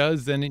 And if it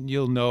does, then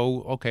you'll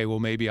know, okay, well,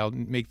 maybe I'll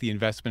make the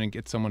investment and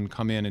get someone to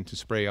come in and to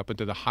spray up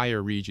into the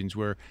higher regions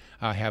where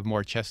I have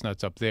more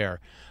chestnuts up there.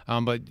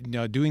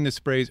 But doing the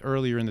sprays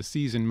earlier in the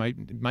season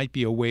might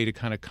be a way to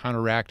kind of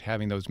counteract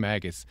having those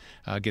maggots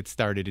get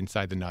started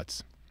inside the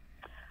nuts.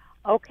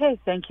 Okay,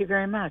 thank you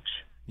very much.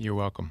 You're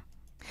welcome.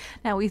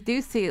 Now, we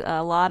do see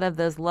a lot of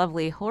those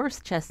lovely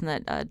horse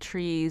chestnut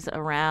trees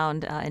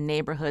around in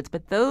neighborhoods,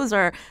 but those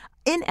are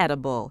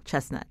inedible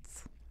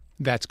chestnuts.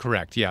 That's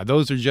correct. Yeah,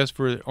 those are just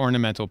for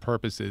ornamental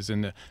purposes.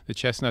 And the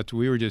chestnuts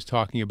we were just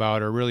talking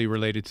about are really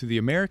related to the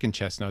American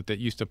chestnut that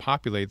used to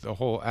populate the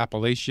whole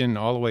Appalachian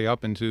all the way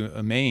up into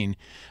Maine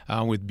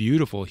with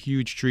beautiful,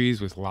 huge trees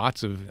with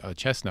lots of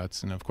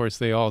chestnuts. And, of course,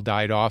 they all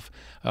died off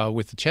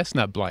with the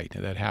chestnut blight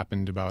that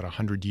happened about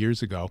 100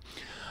 years ago.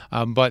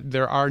 But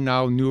there are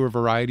now newer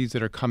varieties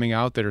that are coming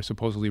out that are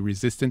supposedly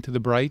resistant to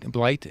the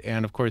blight.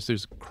 And, of course,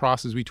 there's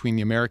crosses between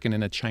the American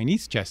and a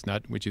Chinese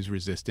chestnut, which is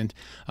resistant,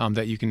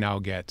 that you can now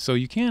get. So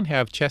you can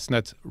have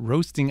chestnuts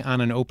roasting on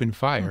an open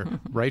fire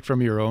right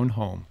from your own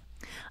home.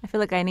 I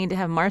feel like I need to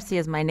have Marcy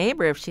as my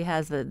neighbor if she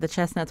has the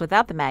chestnuts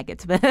without the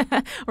maggots.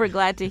 But we're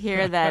glad to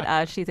hear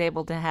that she's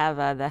able to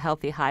have the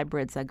healthy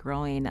hybrids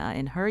growing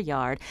in her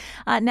yard.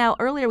 Now,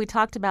 earlier we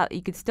talked about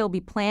you could still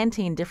be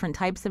planting different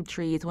types of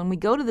trees. When we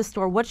go to the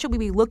store, what should we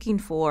be looking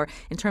for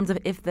in terms of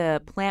if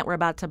the plant we're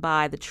about to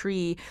buy, the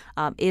tree,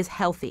 is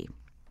healthy?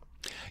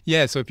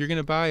 Yeah, so if you're going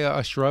to buy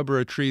a shrub or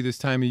a tree this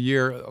time of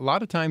year, a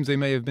lot of times they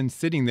may have been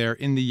sitting there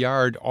in the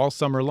yard all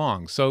summer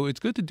long. So it's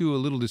good to do a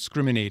little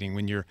discriminating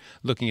when you're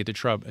looking at the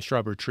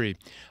shrub or tree.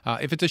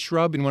 If it's a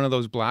shrub in one of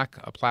those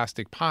black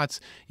plastic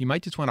pots, you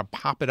might just want to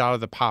pop it out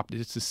of the pot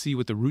just to see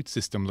what the root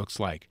system looks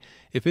like.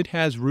 If it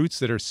has roots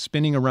that are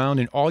spinning around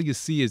and all you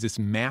see is this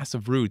mass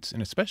of roots,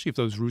 and especially if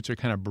those roots are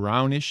kind of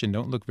brownish and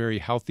don't look very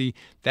healthy,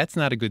 that's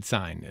not a good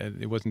sign.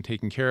 It wasn't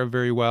taken care of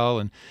very well,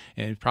 and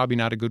it's probably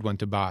not a good one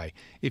to buy.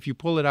 If you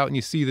pull it out and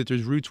you see that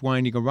there's roots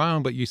winding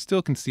around, but you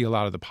still can see a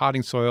lot of the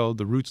potting soil,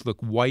 the roots look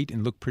white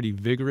and look pretty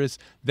vigorous,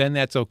 then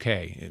that's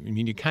okay. I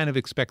mean, you kind of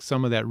expect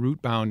some of that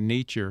root-bound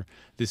nature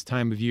this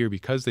time of year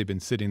because they've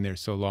been sitting there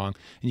so long,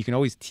 and you can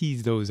always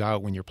tease those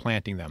out when you're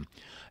planting them.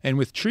 And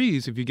with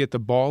trees, if you get the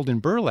balled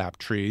and burlap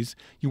trees,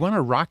 you want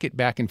to rock it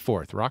back and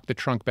forth, rock the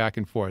trunk back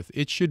and forth.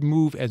 It should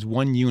move as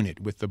one unit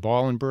with the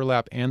ball and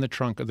burlap and the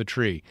trunk of the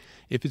tree.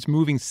 If it's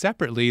moving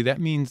separately,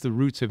 that means the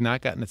roots have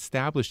not gotten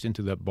established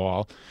into the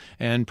ball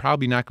and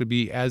probably not going to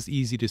be as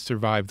easy to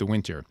survive the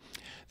winter.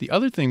 The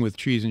other thing with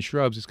trees and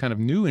shrubs is kind of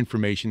new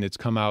information that's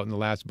come out in the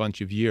last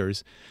bunch of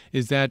years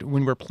is that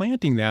when we're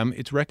planting them,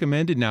 it's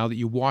recommended now that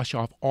you wash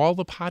off all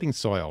the potting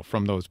soil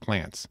from those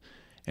plants.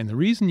 And the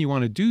reason you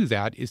want to do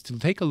that is to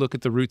take a look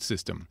at the root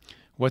system.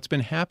 What's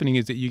been happening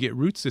is that you get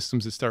root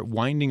systems that start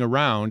winding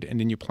around, and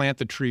then you plant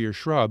the tree or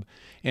shrub,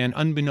 and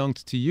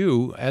unbeknownst to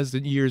you, as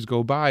the years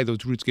go by,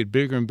 those roots get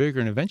bigger and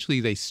bigger, and eventually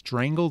they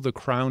strangle the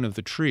crown of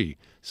the tree.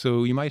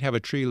 So you might have a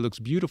tree that looks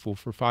beautiful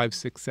for 5,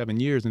 6, 7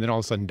 years, and then all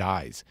of a sudden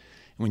dies.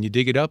 And when you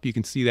dig it up, you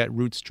can see that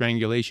root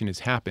strangulation has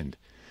happened.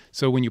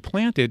 So when you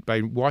plant it,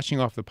 by washing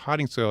off the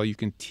potting soil, you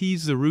can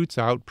tease the roots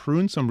out,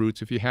 prune some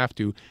roots if you have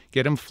to,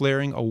 get them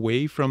flaring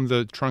away from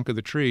the trunk of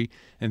the tree,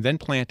 and then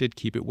plant it,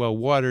 keep it well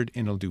watered,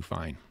 and it'll do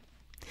fine.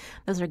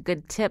 Those are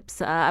good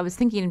tips. I was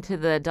thinking to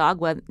the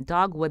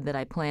dogwood that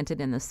I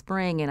planted in the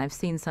spring, and I've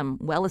seen some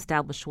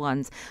well-established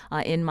ones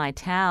in my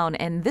town.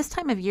 And this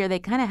time of year, they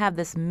kind of have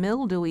this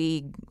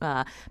mildewy,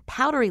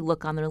 powdery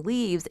look on their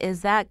leaves.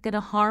 Is that going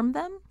to harm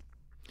them?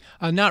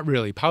 Not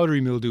really. Powdery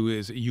mildew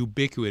is a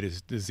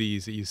ubiquitous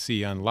disease that you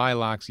see on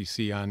lilacs, you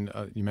see on,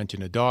 you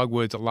mentioned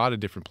dogwoods. A lot of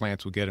different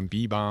plants will get them,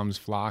 bee balms,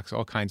 phlox,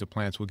 all kinds of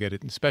plants will get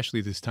it,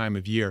 especially this time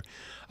of year.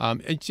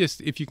 It's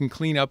just, if you can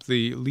clean up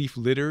the leaf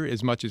litter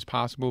as much as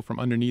possible from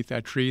underneath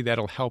that tree,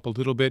 that'll help a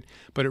little bit,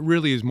 but it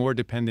really is more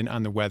dependent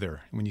on the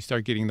weather. When you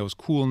start getting those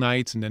cool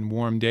nights and then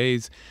warm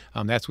days,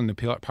 that's when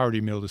the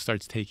powdery mildew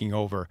starts taking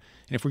over.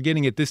 And if we're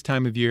getting it this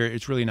time of year,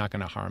 it's really not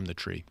going to harm the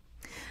tree.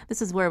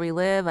 This is Where We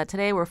Live.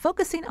 Today we're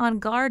focusing on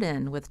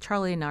gardens with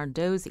Charlie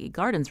Nardozzi.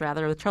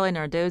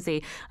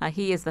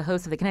 He is the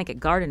host of the Connecticut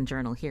Garden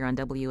Journal here on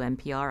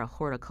WNPR, a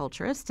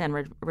horticulturist and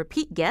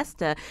repeat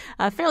guest,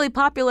 fairly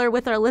popular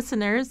with our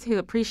listeners who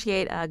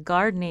appreciate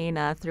gardening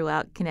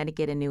throughout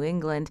Connecticut and New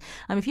England.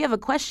 If you have a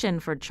question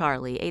for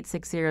Charlie,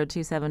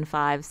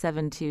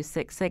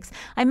 860-275-7266.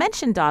 I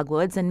mentioned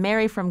dogwoods, and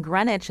Mary from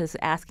Greenwich is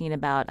asking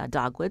about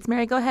dogwoods.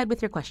 Mary, go ahead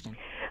with your question.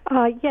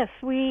 Yes,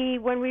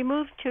 when we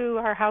moved to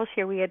our house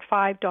here, we had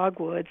 5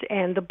 dogwoods,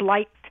 and the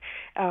blight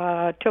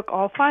took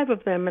all 5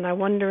 of them, and I'm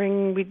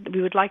wondering,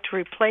 we would like to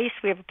replace.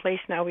 We have a place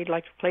now. We'd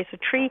like to replace a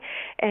tree.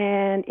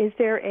 And is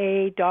there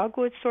a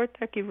dogwood sort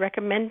that you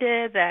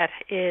recommended that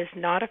is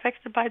not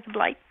affected by the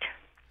blight?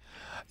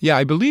 Yeah,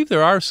 I believe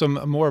there are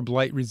some more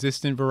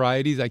blight-resistant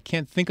varieties. I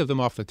can't think of them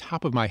off the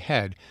top of my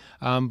head,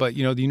 but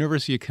the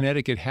University of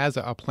Connecticut has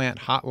a plant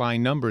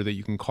hotline number that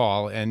you can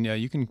call, and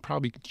you can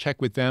probably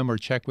check with them or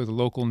check with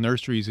local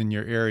nurseries in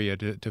your area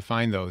to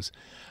find those.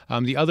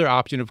 The other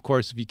option, of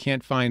course, if you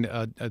can't find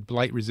a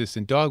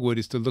blight-resistant dogwood,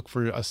 is to look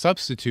for a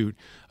substitute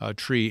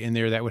tree in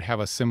there that would have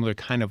a similar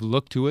kind of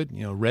look to it.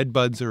 Red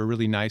buds are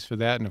really nice for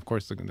that, and of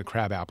course the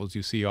crab apples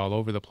you see all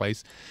over the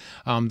place.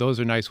 Those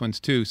are nice ones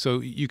too.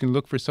 So you can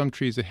look for some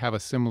trees that have a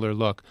similar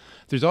look.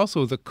 There's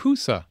also the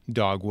Coosa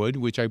dogwood,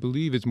 which I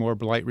believe is more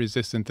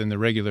blight-resistant than the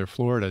regular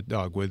Florida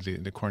dogwood,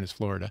 the Cornus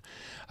florida.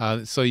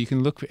 So you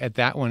can look at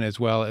that one as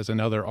well as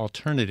another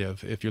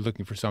alternative if you're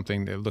looking for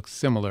something that looks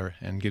similar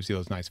and gives you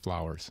those nice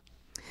flowers.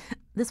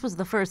 This was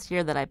the first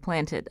year that I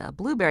planted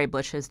blueberry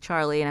bushes,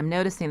 Charlie, and I'm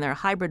noticing they're a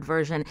hybrid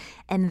version.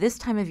 And this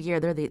time of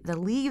year, the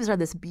leaves are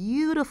this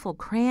beautiful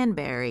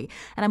cranberry.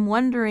 And I'm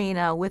wondering,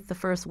 with the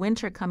first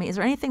winter coming, is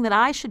there anything that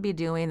I should be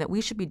doing, that we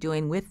should be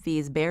doing with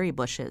these berry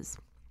bushes?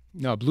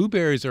 No,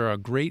 blueberries are a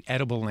great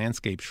edible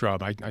landscape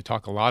shrub. I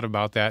talk a lot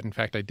about that. In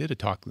fact, I did a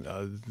talk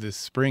this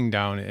spring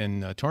down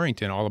in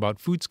Torrington all about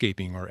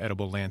foodscaping or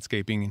edible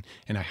landscaping,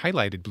 and I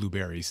highlighted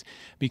blueberries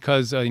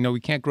because, we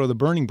can't grow the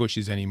burning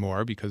bushes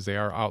anymore because they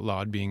are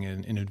outlawed being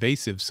an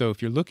invasive. So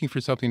if you're looking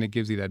for something that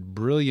gives you that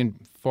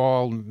brilliant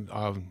fall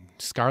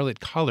scarlet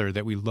color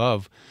that we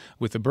love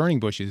with the burning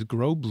bushes,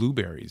 grow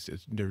blueberries.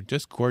 They're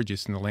just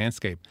gorgeous in the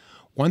landscape.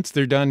 Once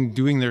they're done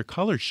doing their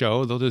color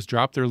show, they'll just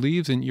drop their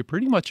leaves and you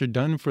pretty much are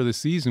done for the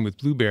season with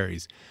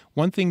blueberries.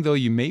 One thing, though,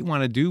 you may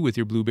want to do with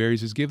your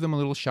blueberries is give them a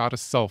little shot of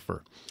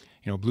sulfur.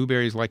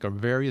 Blueberries like a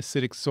very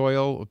acidic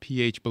soil, a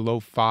pH below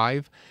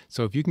 5.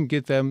 So if you can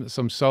get them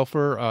some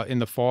sulfur in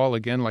the fall,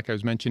 again, like I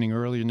was mentioning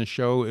earlier in the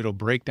show, it'll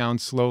break down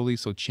slowly.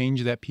 So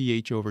change that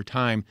pH over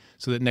time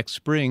so that next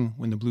spring,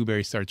 when the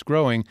blueberry starts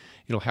growing,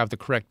 it'll have the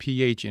correct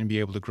pH and be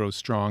able to grow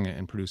strong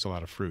and produce a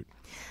lot of fruit.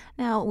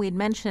 Now, we'd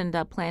mentioned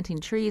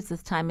planting trees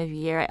this time of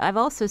year. I've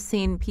also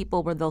seen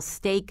people where they'll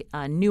stake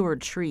newer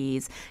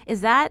trees. Is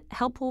that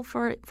helpful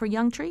for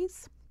young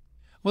trees?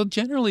 Well,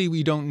 generally,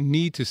 we don't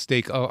need to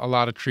stake a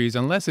lot of trees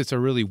unless it's a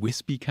really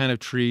wispy kind of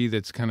tree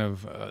that's kind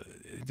of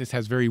just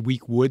has very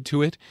weak wood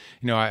to it.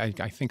 I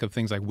think of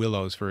things like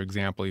willows, for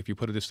example. If you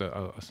put just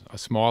a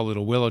small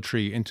little willow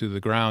tree into the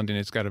ground and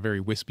it's got a very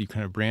wispy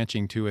kind of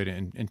branching to it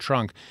and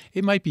trunk,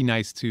 it might be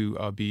nice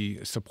to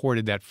be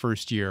supported that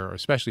first year,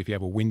 especially if you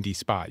have a windy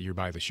spot. You're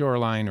by the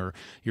shoreline or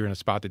you're in a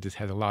spot that just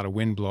has a lot of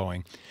wind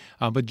blowing.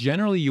 But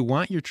generally, you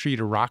want your tree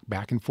to rock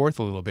back and forth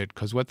a little bit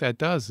because what that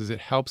does is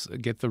it helps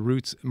get the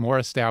roots more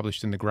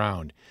established in the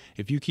ground.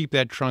 If you keep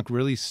that trunk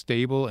really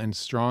stable and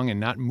strong and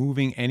not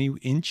moving any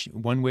inch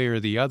one way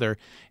or the other,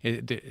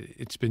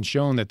 it's been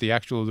shown that the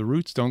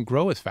roots don't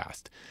grow as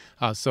fast.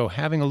 So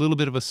having a little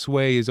bit of a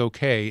sway is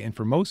okay. And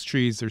for most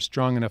trees, they're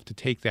strong enough to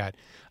take that,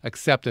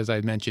 except, as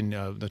I mentioned,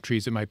 the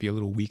trees that might be a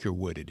little weaker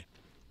wooded.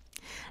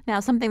 Now,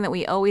 something that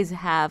we always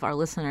have our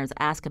listeners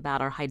ask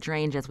about are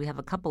hydrangeas. We have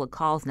a couple of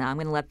calls now. I'm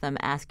going to let them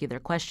ask you their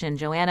question.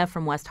 Joanna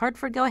from West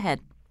Hartford, go ahead.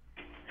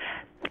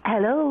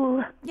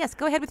 Hello. Yes,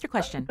 go ahead with your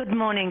question. Good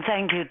morning.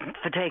 Thank you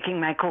for taking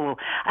my call.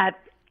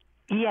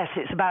 Yes,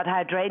 it's about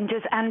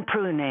hydrangeas and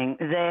pruning.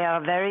 They are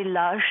very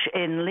lush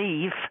in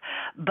leaf,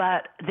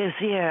 but this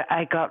year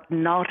I got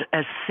not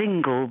a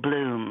single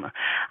bloom.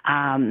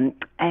 I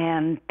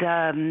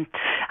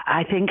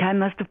think I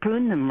must have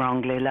pruned them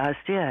wrongly last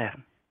year.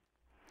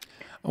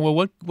 Well,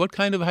 what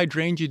kind of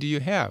hydrangea do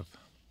you have?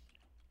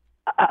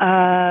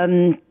 Gosh,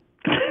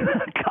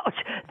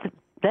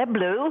 they're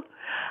blue.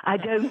 I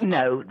don't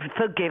know.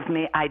 Forgive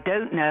me, I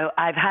don't know.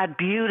 I've had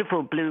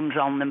beautiful blooms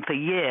on them for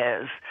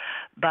years,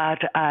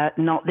 but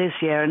not this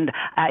year. And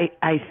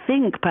I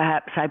think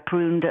perhaps I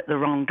pruned at the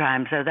wrong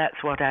time, so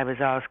that's what I was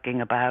asking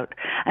about.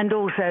 And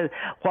also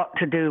what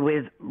to do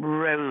with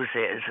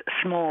roses,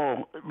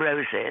 small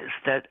roses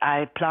that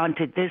I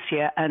planted this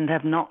year and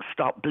have not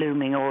stopped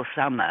blooming all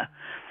summer.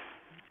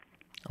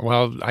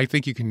 Well, I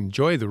think you can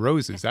enjoy the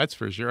roses, that's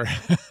for sure.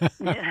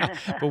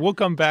 But we'll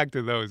come back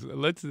to those.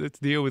 Let's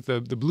deal with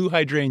the blue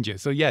hydrangea.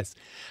 So yes,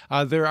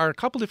 there are a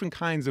couple different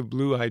kinds of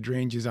blue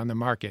hydrangeas on the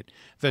market.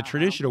 The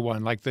traditional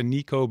one, like the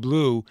Nico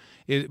Blue,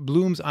 it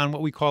blooms on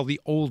what we call the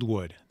old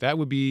wood. That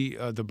would be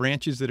the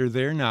branches that are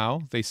there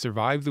now. They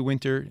survive the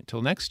winter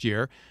till next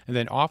year, and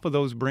then off of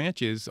those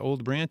branches,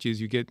 old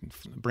branches, you get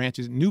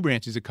new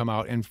branches that come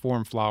out and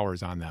form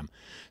flowers on them.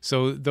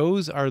 So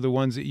those are the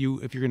ones that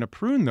if you're going to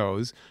prune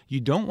those, you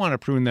don't want to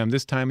prune them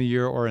this time of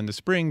year or in the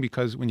spring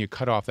because when you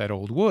cut off that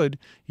old wood,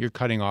 you're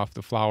cutting off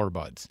the flower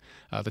buds.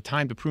 The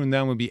time to prune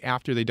them would be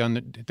after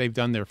they've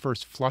done their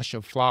first flush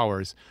of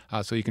flowers,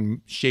 so you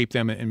can shape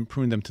them and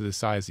prune them to the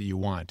size that you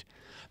want.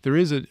 There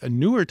is a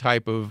newer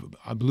type of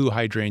blue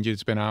hydrangea.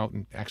 It's been out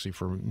actually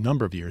for a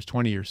number of years,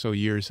 20 or so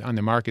years on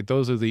the market.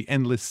 Those are the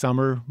Endless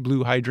Summer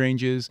blue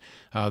hydrangeas,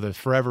 the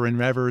Forever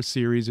and Ever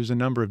series. There's a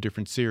number of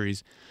different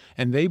series.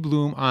 And they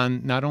bloom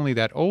on not only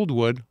that old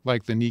wood,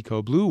 like the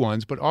Nico blue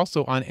ones, but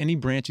also on any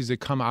branches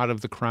that come out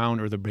of the crown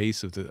or the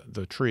base of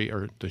the tree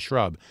or the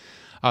shrub.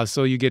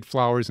 So you get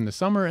flowers in the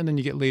summer, and then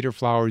you get later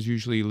flowers,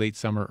 usually late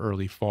summer,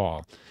 early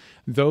fall.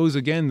 Those,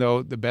 again,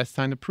 though, the best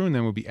time to prune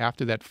them will be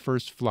after that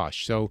first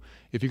flush. So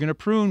if you're going to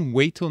prune,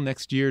 wait till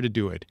next year to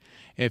do it.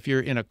 If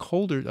you're in a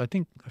colder, I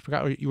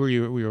forgot where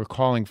you were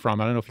calling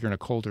from. I don't know if you're in a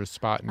colder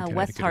spot in Connecticut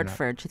West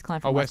Hartford. She's calling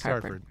from West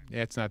Hartford.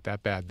 Yeah, it's not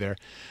that bad there.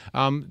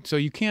 So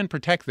you can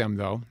protect them,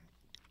 though.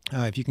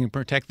 If you can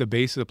protect the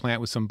base of the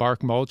plant with some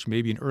bark mulch,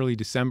 maybe in early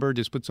December,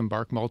 just put some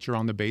bark mulch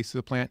around the base of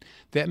the plant.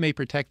 That may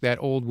protect that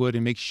old wood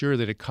and make sure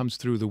that it comes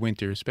through the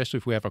winter, especially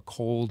if we have a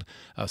cold,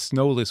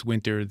 snowless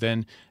winter,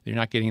 then you're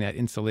not getting that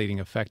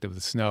insulating effect of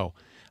the snow.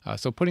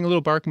 So putting a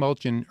little bark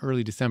mulch in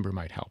early December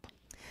might help.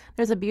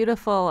 There's the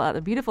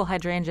beautiful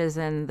hydrangeas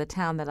in the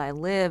town that I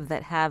live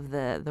that have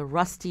the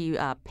rusty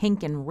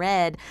pink and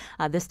red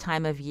this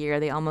time of year.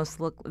 They almost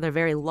they're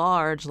very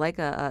large, like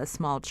a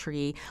small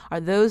tree.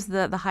 Are those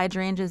the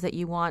hydrangeas that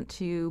you want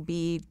to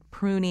be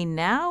pruning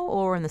now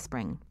or in the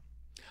spring?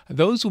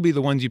 Those will be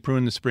the ones you prune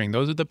in the spring.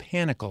 Those are the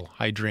panicle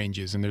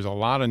hydrangeas, and there's a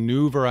lot of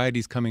new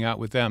varieties coming out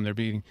with them. They're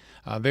being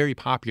very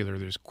popular.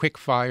 There's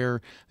Quickfire,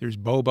 there's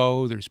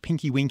Bobo, there's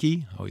Pinky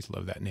Winky. I always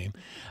love that name.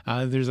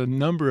 There's a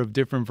number of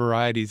different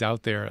varieties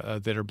out there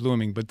that are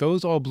blooming, but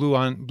those all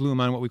bloom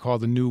on what we call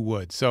the new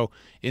wood. So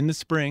in the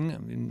spring,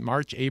 in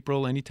March,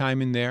 April,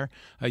 anytime in there,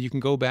 you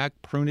can go back,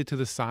 prune it to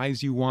the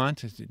size you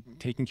want,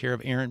 taking care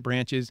of errant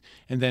branches,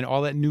 and then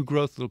all that new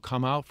growth that will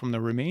come out from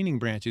the remaining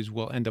branches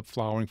will end up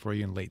flowering for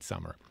you in late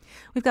summer.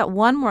 We've got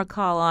one more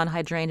call on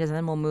hydrangeas, and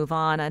then we'll move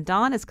on.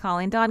 Dawn is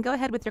calling. Dawn, go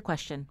ahead with your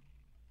question.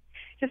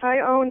 Yes, I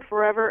own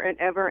Forever and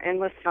Ever,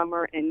 Endless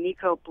Summer, and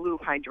Nico blue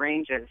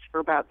hydrangeas for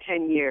about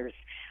 10 years.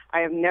 I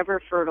have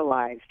never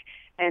fertilized,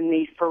 and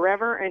the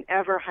Forever and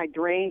Ever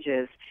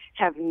hydrangeas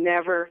have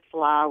never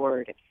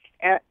flowered.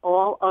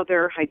 All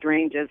other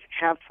hydrangeas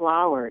have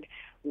flowered.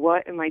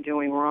 What am I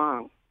doing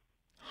wrong?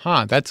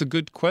 That's a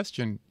good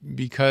question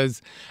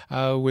because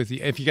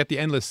if you got the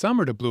Endless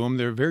Summer to bloom,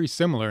 they're very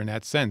similar in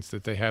that sense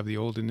that they have the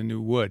old and the new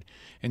wood.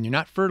 And you're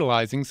not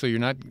fertilizing, so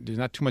there's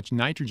not too much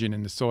nitrogen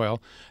in the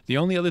soil. The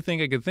only other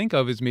thing I could think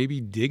of is maybe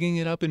digging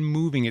it up and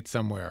moving it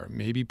somewhere,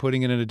 maybe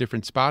putting it in a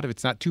different spot if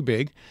it's not too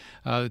big,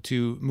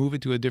 to move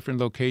it to a different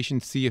location,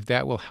 see if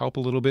that will help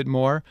a little bit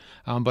more.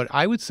 But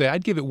I would say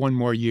I'd give it one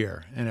more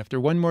year. And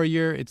after one more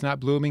year, it's not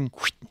blooming,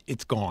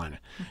 it's gone.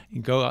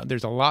 You go out,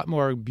 there's a lot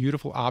more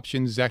beautiful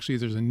options. Actually,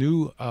 there's a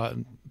new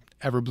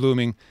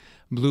ever-blooming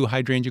blue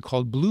hydrangea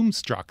called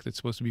Bloomstruck that's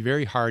supposed to be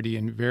very hardy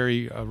and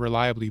very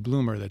reliably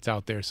bloomer that's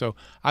out there. So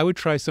I would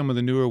try some of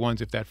the newer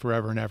ones if that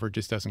Forever and Ever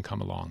just doesn't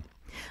come along.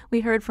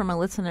 We heard from a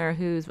listener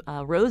whose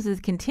roses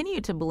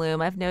continue to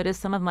bloom. I've noticed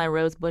some of my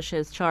rose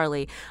bushes,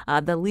 Charlie,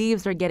 the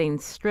leaves are getting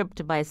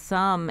stripped by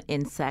some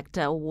insect.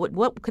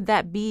 What could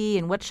that be,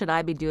 and what should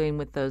I be doing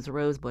with those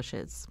rose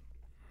bushes?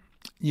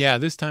 Yeah,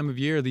 this time of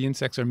year, the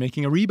insects are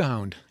making a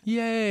rebound.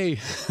 Yay!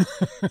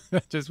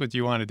 That's just what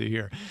you wanted to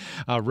hear.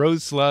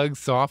 Rose slugs,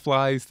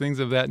 sawflies, things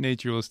of that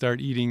nature will start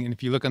eating. And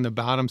if you look on the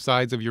bottom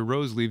sides of your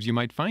rose leaves, you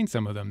might find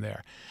some of them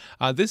there.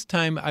 This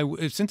time,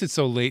 since it's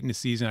so late in the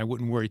season, I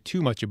wouldn't worry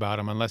too much about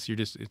them unless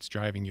it's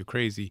driving you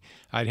crazy.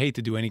 I'd hate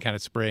to do any kind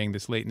of spraying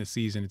this late in the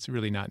season. It's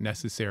really not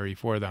necessary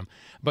for them.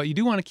 But you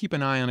do want to keep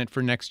an eye on it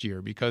for next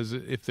year because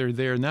if they're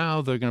there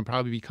now, they're going to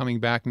probably be coming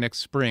back next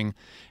spring.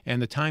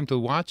 And the time to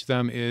watch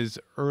them is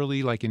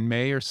early, like in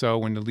May or so,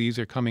 when the leaves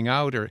are coming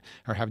out or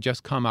have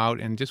just come out,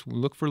 and just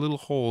look for little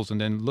holes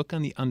and then look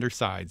on the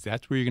undersides.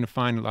 That's where you're going to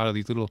find a lot of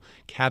these little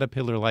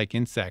caterpillar-like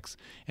insects.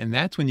 And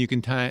that's when you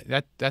can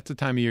that's the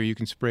time of year you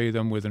can spray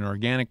them with an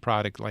organic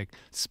product like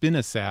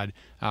Spinosad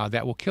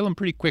that will kill them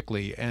pretty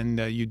quickly. And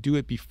you do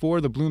it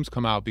before the blooms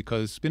come out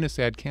because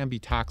Spinosad can be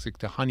toxic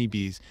to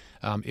honeybees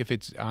if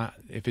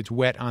it's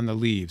wet on the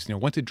leaves.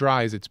 Once it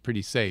dries, it's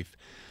pretty safe.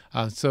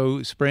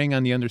 So spraying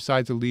on the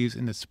undersides of leaves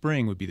in the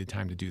spring would be the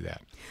time to do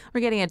that. We're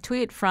getting a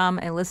tweet from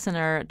a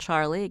listener,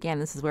 Charlie. Again,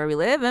 this is Where We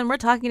Live, and we're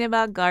talking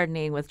about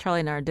gardening with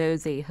Charlie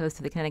Nardozzi, host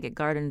of the Connecticut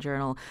Garden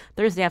Journal,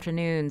 Thursday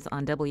afternoons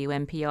on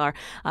WNPR.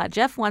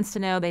 Jeff wants to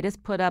know, they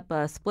just put up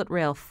a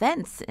split-rail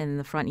fence in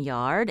the front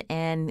yard,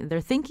 and they're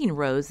thinking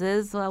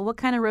roses. What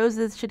kind of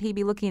roses should he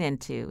be looking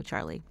into,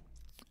 Charlie?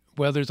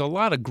 Well, there's a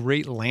lot of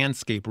great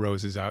landscape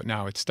roses out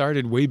now. It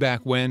started way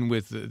back when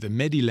with the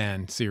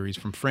Mediland series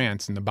from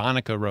France and the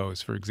Bonica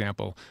rose, for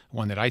example,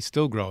 one that I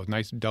still grow.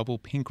 Nice double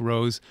pink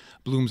rose,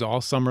 blooms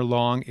all summer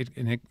long.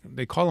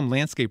 They call them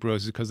landscape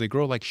roses because they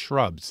grow like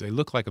shrubs. They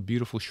look like a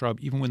beautiful shrub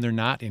even when they're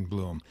not in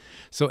bloom.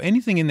 So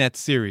anything in that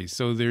series.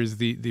 So there's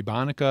the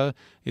Bonica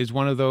is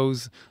one of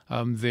those.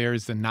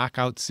 There's the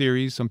Knockout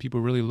series. Some people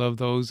really love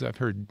those. I've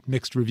heard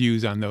mixed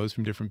reviews on those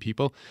from different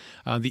people.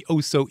 The Oh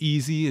So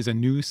Easy is a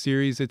new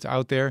series that's that's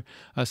out there.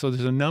 So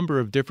there's a number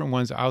of different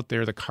ones out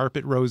there. The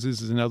carpet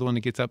roses is another one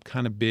that gets up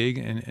kind of big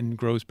and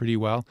grows pretty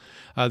well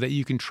that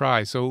you can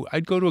try. So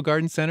I'd go to a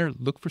garden center,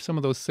 look for some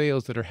of those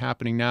sales that are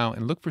happening now,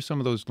 and look for some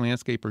of those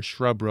landscape or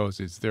shrub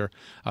roses. They're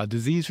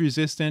disease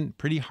resistant,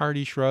 pretty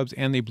hardy shrubs,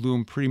 and they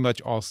bloom pretty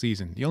much all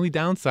season. The only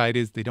downside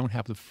is they don't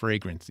have the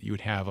fragrance that you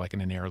would have like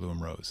in an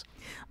heirloom rose.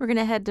 We're going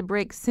to head to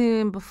break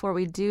soon. Before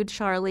we do,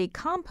 Charlie,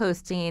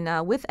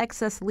 composting with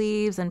excess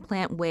leaves and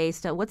plant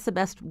waste, what's the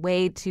best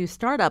way to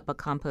start up a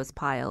compost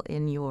pile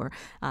in your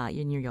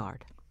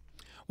yard?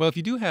 Well, if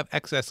you do have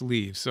excess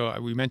leaves, so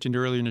we mentioned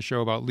earlier in the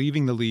show about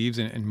leaving the leaves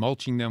and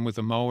mulching them with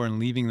a mower and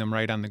leaving them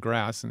right on the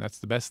grass, and that's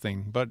the best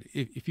thing. But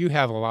if you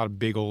have a lot of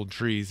big old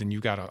trees and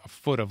you've got a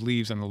foot of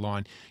leaves on the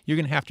lawn, you're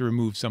going to have to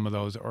remove some of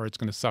those or it's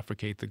going to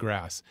suffocate the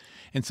grass.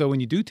 And so when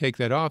you do take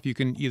that off, you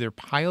can either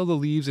pile the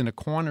leaves in a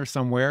corner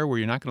somewhere where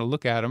you're not going to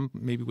look at them,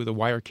 maybe with a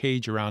wire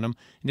cage around them,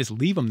 and just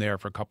leave them there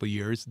for a couple of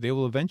years. They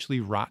will eventually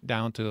rot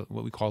down to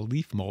what we call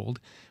leaf mold,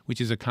 which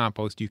is a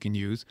compost you can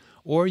use.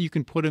 Or you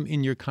can put them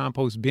in your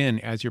compost bin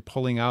as you're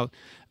pulling out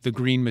the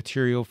green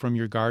material from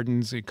your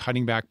gardens,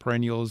 cutting back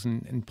perennials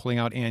and pulling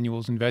out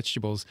annuals and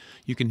vegetables.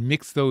 You can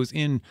mix those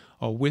in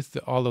with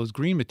all those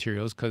green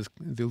materials because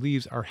the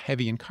leaves are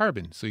heavy in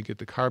carbon. So you get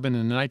the carbon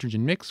and the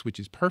nitrogen mix, which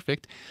is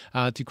perfect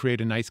to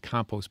create a nice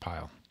compost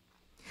pile.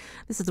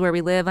 This is Where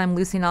We Live. I'm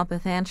Lucy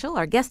Nalpathanchil.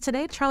 Our guest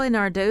today, Charlie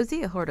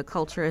Nardozzi, a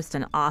horticulturist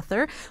and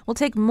author. We'll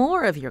take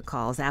more of your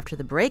calls after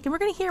the break, and we're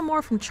going to hear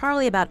more from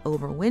Charlie about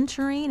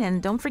overwintering.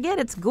 And don't forget,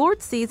 it's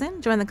gourd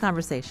season. Join the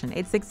conversation,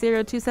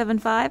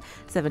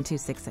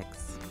 860-275-7266.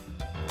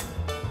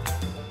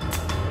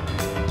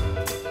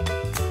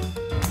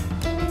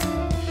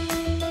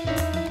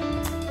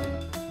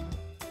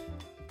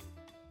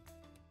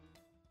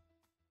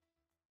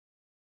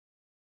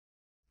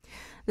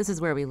 This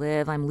is Where We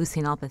Live. I'm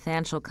Lucy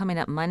Nalpathanchil. Coming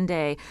up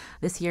Monday,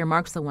 this year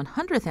marks the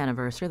 100th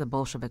anniversary of the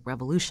Bolshevik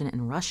Revolution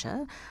in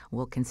Russia.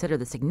 We'll consider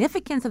the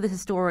significance of the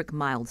historic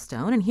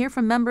milestone and hear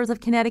from members of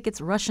Connecticut's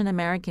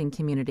Russian-American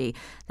community.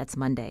 That's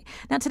Monday.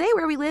 Now, today,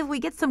 Where We Live, we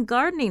get some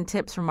gardening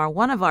tips from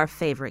one of our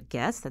favorite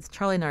guests. That's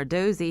Charlie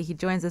Nardozzi. He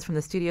joins us from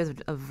the studios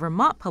of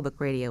Vermont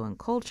Public Radio in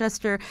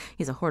Colchester.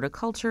 He's a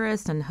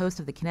horticulturist and host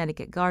of the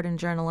Connecticut Garden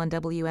Journal on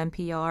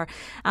WNPR.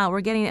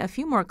 We're getting a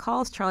few more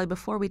calls, Charlie,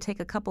 before we take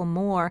a couple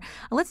more.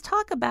 Let's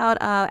talk about,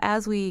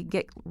 as we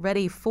get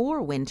ready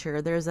for winter,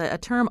 there's a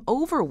term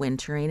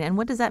overwintering, and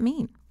what does that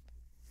mean?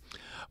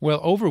 Well,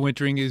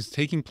 overwintering is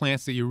taking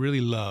plants that you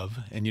really love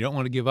and you don't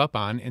want to give up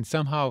on and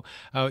somehow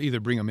either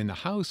bring them in the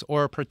house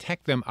or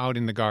protect them out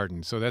in the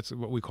garden. So that's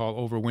what we call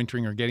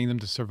overwintering, or getting them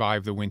to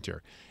survive the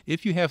winter.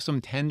 If you have some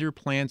tender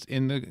plants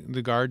in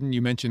the garden,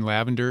 you mentioned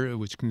lavender,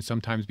 which can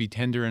sometimes be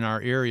tender in our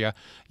area,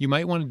 you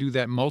might want to do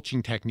that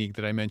mulching technique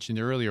that I mentioned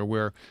earlier,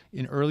 where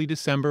in early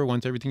December,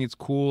 once everything is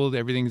cooled,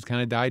 everything's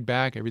kind of died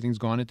back, everything's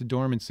gone into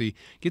dormancy,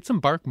 get some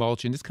bark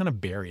mulch and just kind of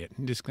bury it,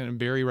 and just kind of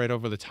bury right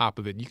over the top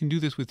of it. You can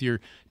do this with your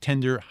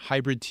tender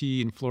hybrid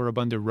tea and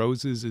Floribunda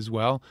roses as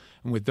well.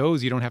 And with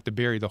those, you don't have to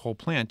bury the whole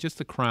plant, just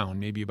the crown,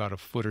 maybe about a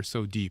foot or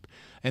so deep.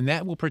 And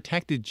that will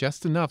protect it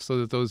just enough so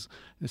that those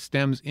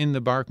stems in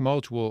the bark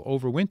mulch will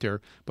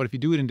overwinter. But if you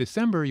do it in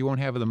December, you won't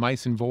have the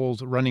mice and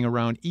voles running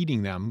around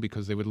eating them,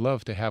 because they would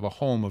love to have a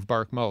home of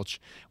bark mulch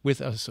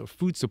with a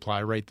food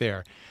supply right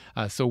there.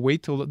 So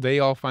wait till they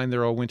all find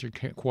their old winter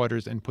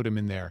quarters and put them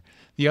in there.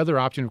 The other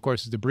option, of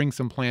course, is to bring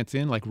some plants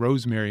in, like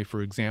rosemary,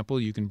 for example.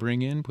 You can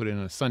bring in, put it in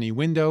a sunny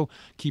window,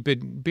 keep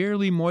it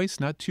barely moist,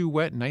 not too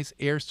wet, nice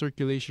air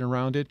circulation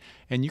around it,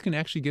 and you can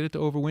actually get it to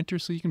overwinter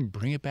so you can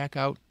bring it back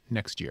out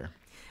next year.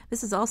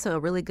 This is also a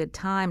really good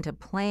time to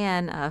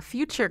plan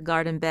future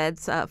garden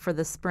beds for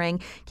the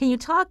spring. Can you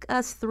talk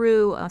us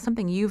through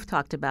something you've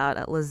talked about,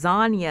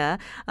 lasagna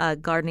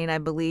gardening, I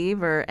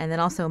believe, and then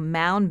also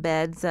mound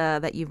beds,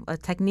 a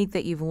technique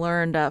that you've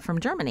learned from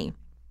Germany?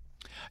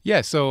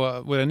 Yeah,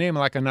 so with a name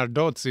like a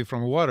Nardozzi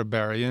from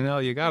Waterbury,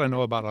 you got to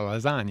know about a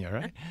lasagna,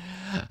 right?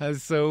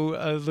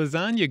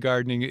 Lasagna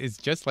gardening is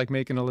just like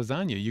making a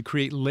lasagna. You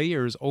create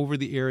layers over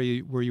the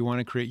area where you want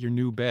to create your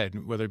new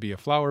bed, whether it be a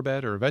flower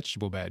bed or a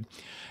vegetable bed.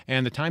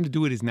 And the time to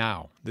do it is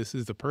now. This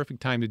is the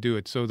perfect time to do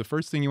it. So the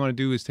first thing you want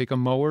to do is take a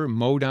mower,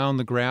 mow down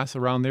the grass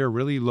around there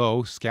really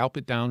low, scalp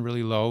it down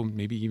really low,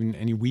 maybe even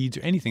any weeds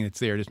or anything that's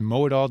there, just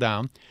mow it all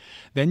down.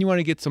 Then you want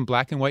to get some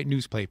black and white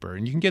newspaper.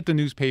 And you can get the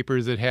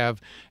newspapers that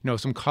have,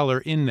 some color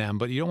in them,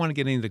 but you don't want to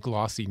get any of the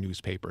glossy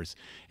newspapers.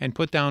 And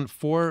put down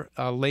 4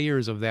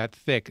 layers of that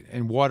thick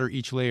and water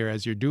each layer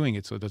as you're doing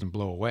it so it doesn't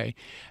blow away.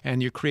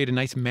 And you create a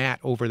nice mat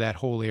over that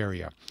whole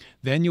area.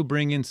 Then you'll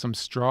bring in some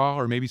straw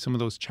or maybe some of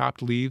those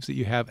chopped leaves that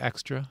you have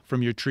extra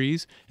from your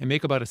trees and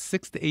make about a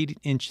 6 to 8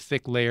 inch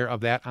thick layer of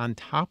that on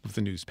top of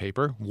the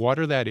newspaper.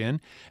 Water that in,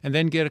 and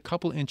then get a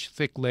couple inch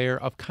thick layer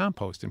of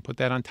compost and put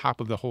that on top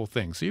of the whole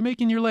thing. So you're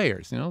making your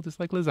layers, just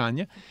like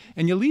lasagna,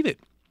 and you leave it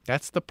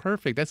That's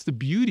the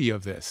beauty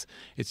of this.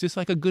 It's just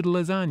like a good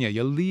lasagna.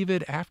 You leave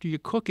it after you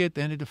cook it,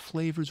 then the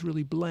flavors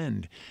really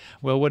blend.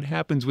 Well, what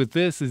happens with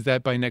this is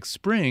that by next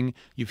spring,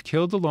 you've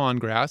killed the lawn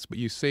grass, but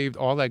you saved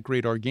all that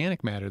great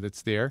organic matter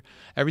that's there.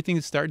 Everything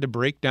is starting to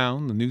break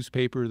down, the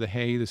newspaper, the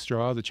hay, the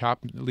straw, the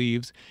chopped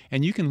leaves,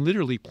 and you can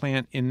literally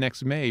plant in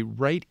next May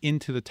right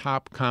into the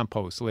top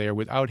compost layer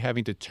without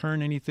having to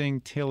turn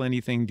anything, till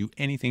anything, do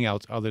anything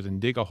else other than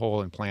dig a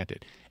hole and plant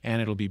it,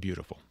 and it'll be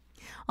beautiful.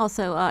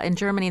 Also, in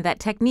Germany, that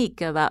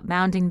technique about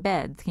mounding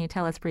beds. Can you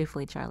tell us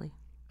briefly, Charlie?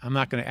 I'm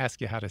not going to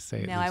ask you how to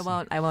say it. No,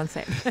 Lucy. I won't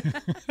say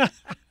it.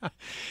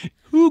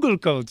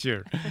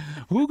 Hugelkultur.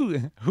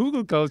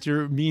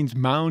 Hugelkultur means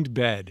mound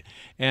bed.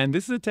 And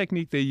this is a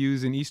technique they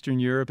use in Eastern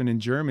Europe and in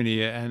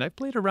Germany. And I've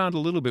played around a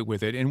little bit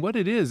with it. And what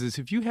it is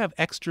if you have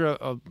extra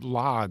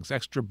logs,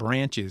 extra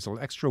branches,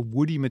 or extra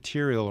woody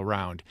material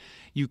around,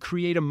 you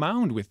create a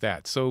mound with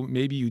that. So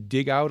maybe you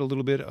dig out a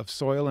little bit of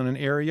soil in an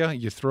area,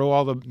 you throw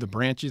all the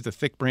branches, the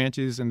thick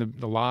branches and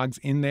the logs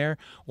in there,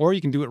 or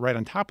you can do it right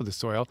on top of the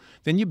soil.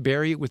 Then you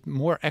bury it with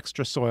more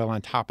extra soil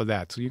on top of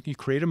that. So you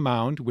create a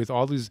mound with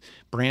all these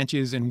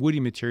branches and woody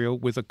material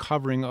with a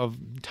covering of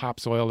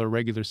topsoil or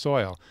regular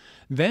soil.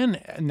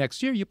 Then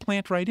next year you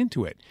plant right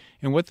into it.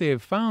 And what they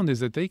have found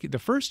is that the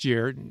first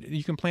year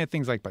you can plant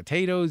things like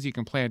potatoes, you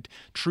can plant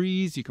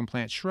trees, you can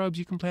plant shrubs,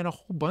 you can plant a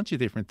whole bunch of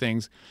different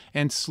things.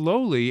 And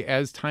slowly,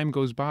 as time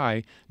goes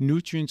by,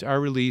 nutrients are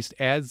released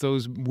as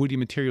those woody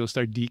materials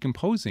start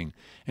decomposing.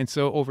 And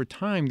so over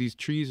time, these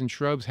trees and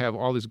shrubs have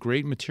all this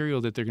great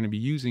material that they're going to be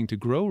using to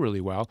grow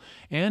really well.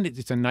 And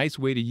it's a nice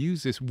way to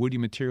use this woody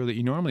material that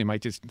you normally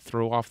might just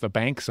throw off the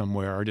bank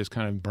somewhere or just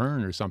kind of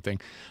burn or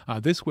something.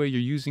 This way, you're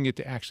using it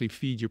to actually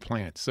feed your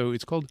plants. So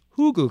it's called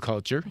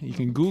hugelkultur. You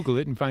can Google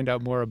it and find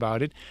out more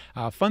about it.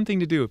 Fun thing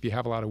to do if you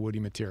have a lot of woody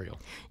material.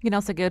 You can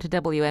also go to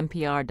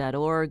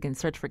WNPR.org and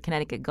search for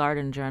Connecticut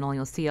Garden Journal.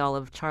 You'll see all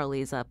of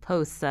Charlie's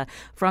posts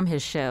from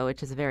his show,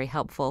 which is very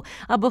helpful.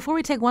 Before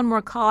we take one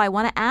more call, I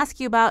want to ask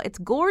you about it's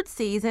gourd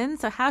season.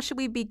 So how should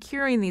we be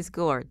curing these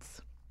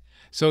gourds?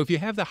 So if you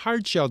have the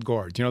hard-shelled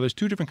gourds, there's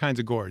two different kinds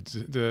of gourds.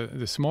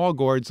 The small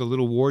gourds, the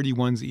little warty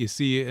ones that you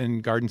see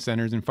in garden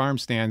centers and farm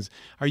stands,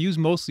 are used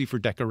mostly for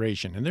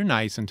decoration. And they're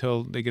nice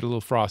until they get a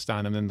little frost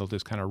on them, then they'll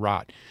just kind of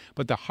rot.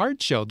 But the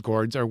hard-shelled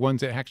gourds are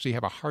ones that actually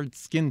have a hard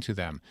skin to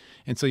them.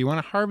 And so you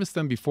want to harvest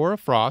them before a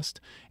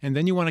frost, and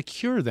then you want to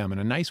cure them in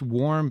a nice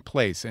warm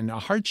place. And a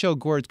hard-shelled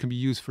gourds can be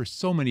used for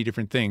so many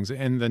different things.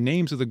 And the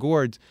names of the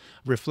gourds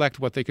reflect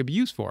what they could be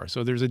used for.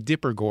 So there's a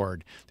dipper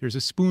gourd, there's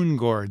a spoon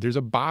gourd, there's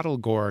a bottle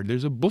gourd,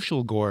 there's a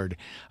bushel gourd.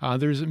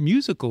 There's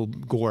musical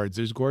gourds.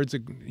 There's gourds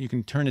that you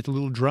can turn into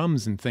little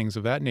drums and things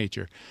of that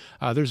nature.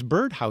 There's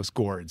birdhouse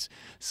gourds.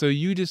 So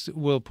you just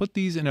will put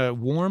these in a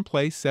warm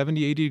place,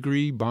 70, 80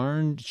 degree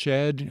barn,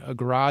 shed, a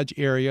garage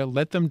area.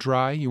 Let them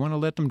dry. You want to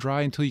let them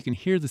dry until you can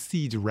hear the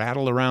seeds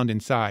rattle around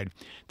inside.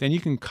 Then you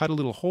can cut a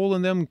little hole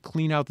in them,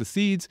 clean out the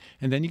seeds,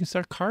 and then you can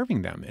start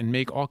carving them and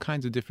make all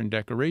kinds of different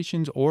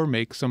decorations or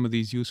make some of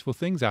these useful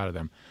things out of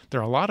them. They're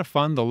a lot of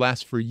fun. They'll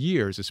last for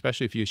years,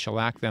 especially if you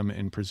shellac them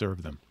and preserve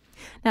them.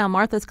 Now,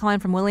 Martha's calling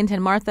from Willington.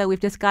 Martha, we've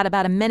just got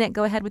about a minute.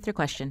 Go ahead with your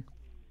question.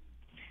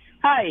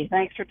 Hi,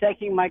 thanks for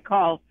taking my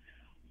call.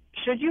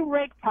 Should you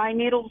rake pine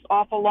needles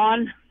off a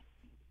lawn?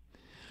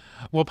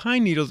 Well,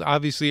 pine needles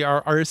obviously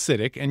are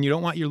acidic, and you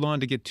don't want your lawn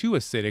to get too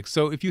acidic.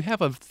 So if you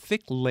have a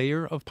thick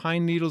layer of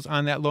pine needles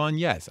on that lawn,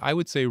 yes, I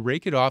would say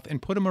rake it off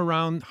and put them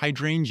around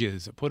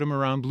hydrangeas, put them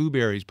around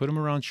blueberries, put them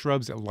around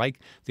shrubs that like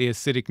the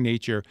acidic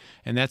nature,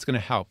 and that's going to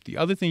help. The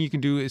other thing you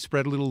can do is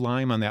spread a little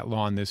lime on that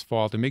lawn this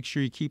fall to make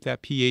sure you keep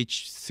that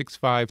pH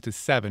 6.5 to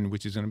 7,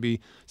 which is going to be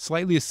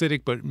slightly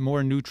acidic but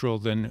more neutral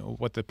than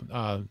what the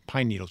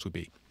pine needles would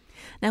be.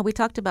 Now, we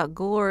talked about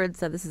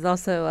gourds. This is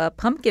also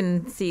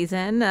pumpkin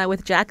season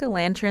with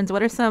jack-o'-lanterns.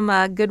 What are some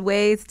good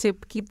ways to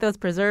keep those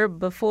preserved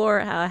before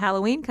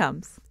Halloween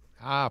comes?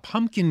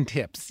 Pumpkin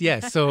tips.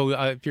 Yes. So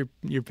if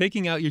you're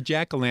picking out your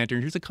jack-o'-lantern,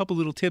 here's a couple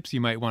little tips you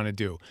might want to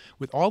do.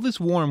 With all this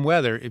warm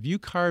weather, if you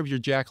carve your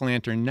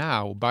jack-o'-lantern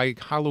now, by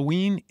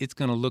Halloween, it's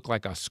going to look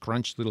like a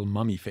scrunched little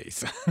mummy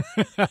face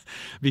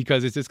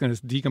because it's just going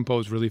to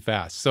decompose really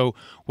fast. So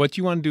what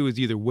you want to do is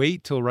either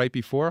wait till right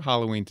before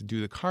Halloween to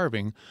do the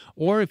carving,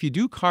 or if you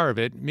do carve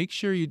it, make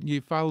sure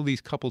you follow these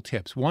couple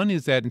tips. One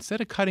is that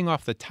instead of cutting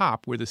off the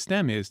top where the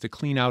stem is to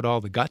clean out all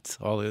the guts,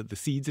 all the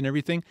seeds and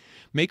everything,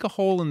 make a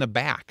hole in the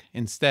back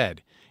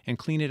instead and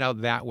clean it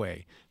out that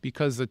way,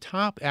 because the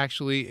top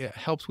actually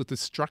helps with the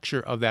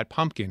structure of that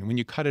pumpkin. When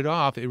you cut it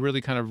off, it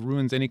really kind of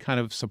ruins any kind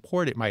of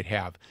support it might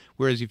have,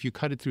 whereas if you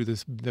cut it through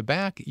the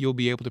back, you'll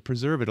be able to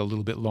preserve it a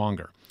little bit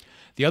longer.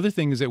 The other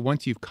thing is that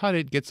once you've cut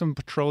it, get some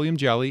petroleum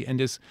jelly and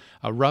just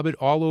rub it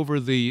all over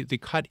the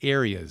cut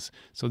areas.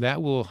 So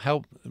that will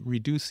help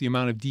reduce the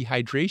amount of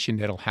dehydration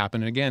that'll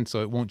happen again,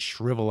 so it won't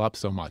shrivel up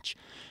so much.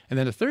 And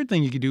then the third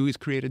thing you can do is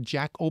create a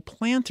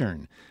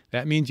jack-o'-lantern.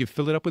 That means you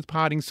fill it up with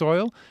potting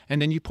soil,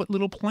 and then you put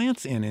little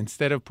plants in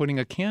instead of putting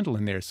a candle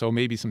in there. So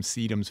maybe some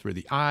sedums for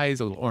the eyes,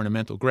 a little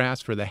ornamental grass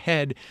for the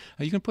head.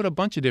 You can put a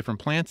bunch of different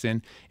plants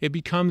in. It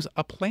becomes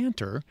a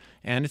planter,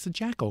 and it's a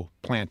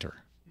jack-o'-planter.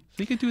 So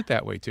you could do it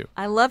that way, too.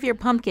 I love your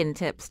pumpkin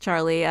tips,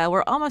 Charlie.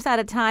 We're almost out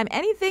of time.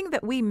 Anything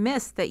that we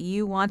missed that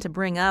you want to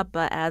bring up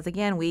as,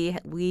 again, we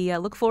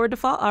look forward to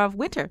fall or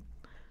winter?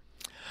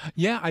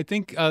 Yeah, I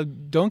think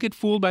don't get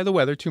fooled by the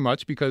weather too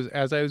much because,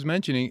 as I was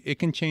mentioning, it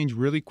can change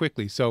really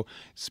quickly. So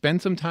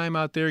spend some time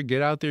out there,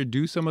 get out there,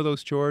 do some of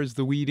those chores,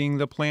 the weeding,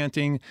 the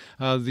planting,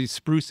 the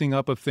sprucing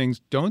up of things.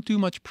 Don't do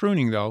much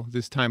pruning, though,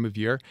 this time of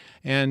year.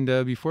 And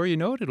before you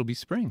know it, it'll be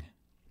spring.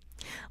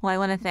 Well, I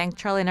want to thank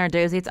Charlie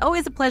Nardozzi. It's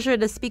always a pleasure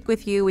to speak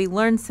with you. We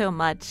learn so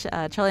much.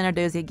 Charlie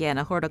Nardozzi, again,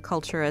 a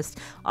horticulturist,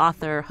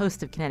 author,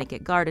 host of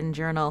Connecticut Garden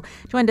Journal,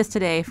 joined us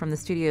today from the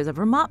studios of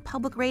Vermont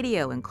Public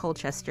Radio in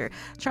Colchester.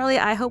 Charlie,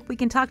 I hope we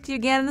can talk to you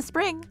again in the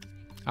spring.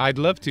 I'd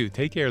love to.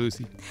 Take care,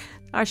 Lucy.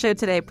 Our show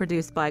today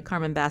produced by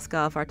Carmen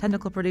Baskoff. Our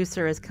technical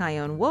producer is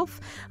Kyone Wolf.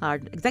 Our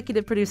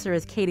executive producer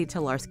is Katie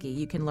Tolarski.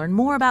 You can learn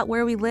more about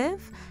Where We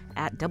Live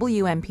at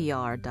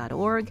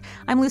WNPR.org.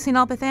 I'm Lucy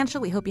Nalpathanchel.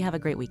 We hope you have a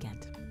great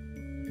weekend.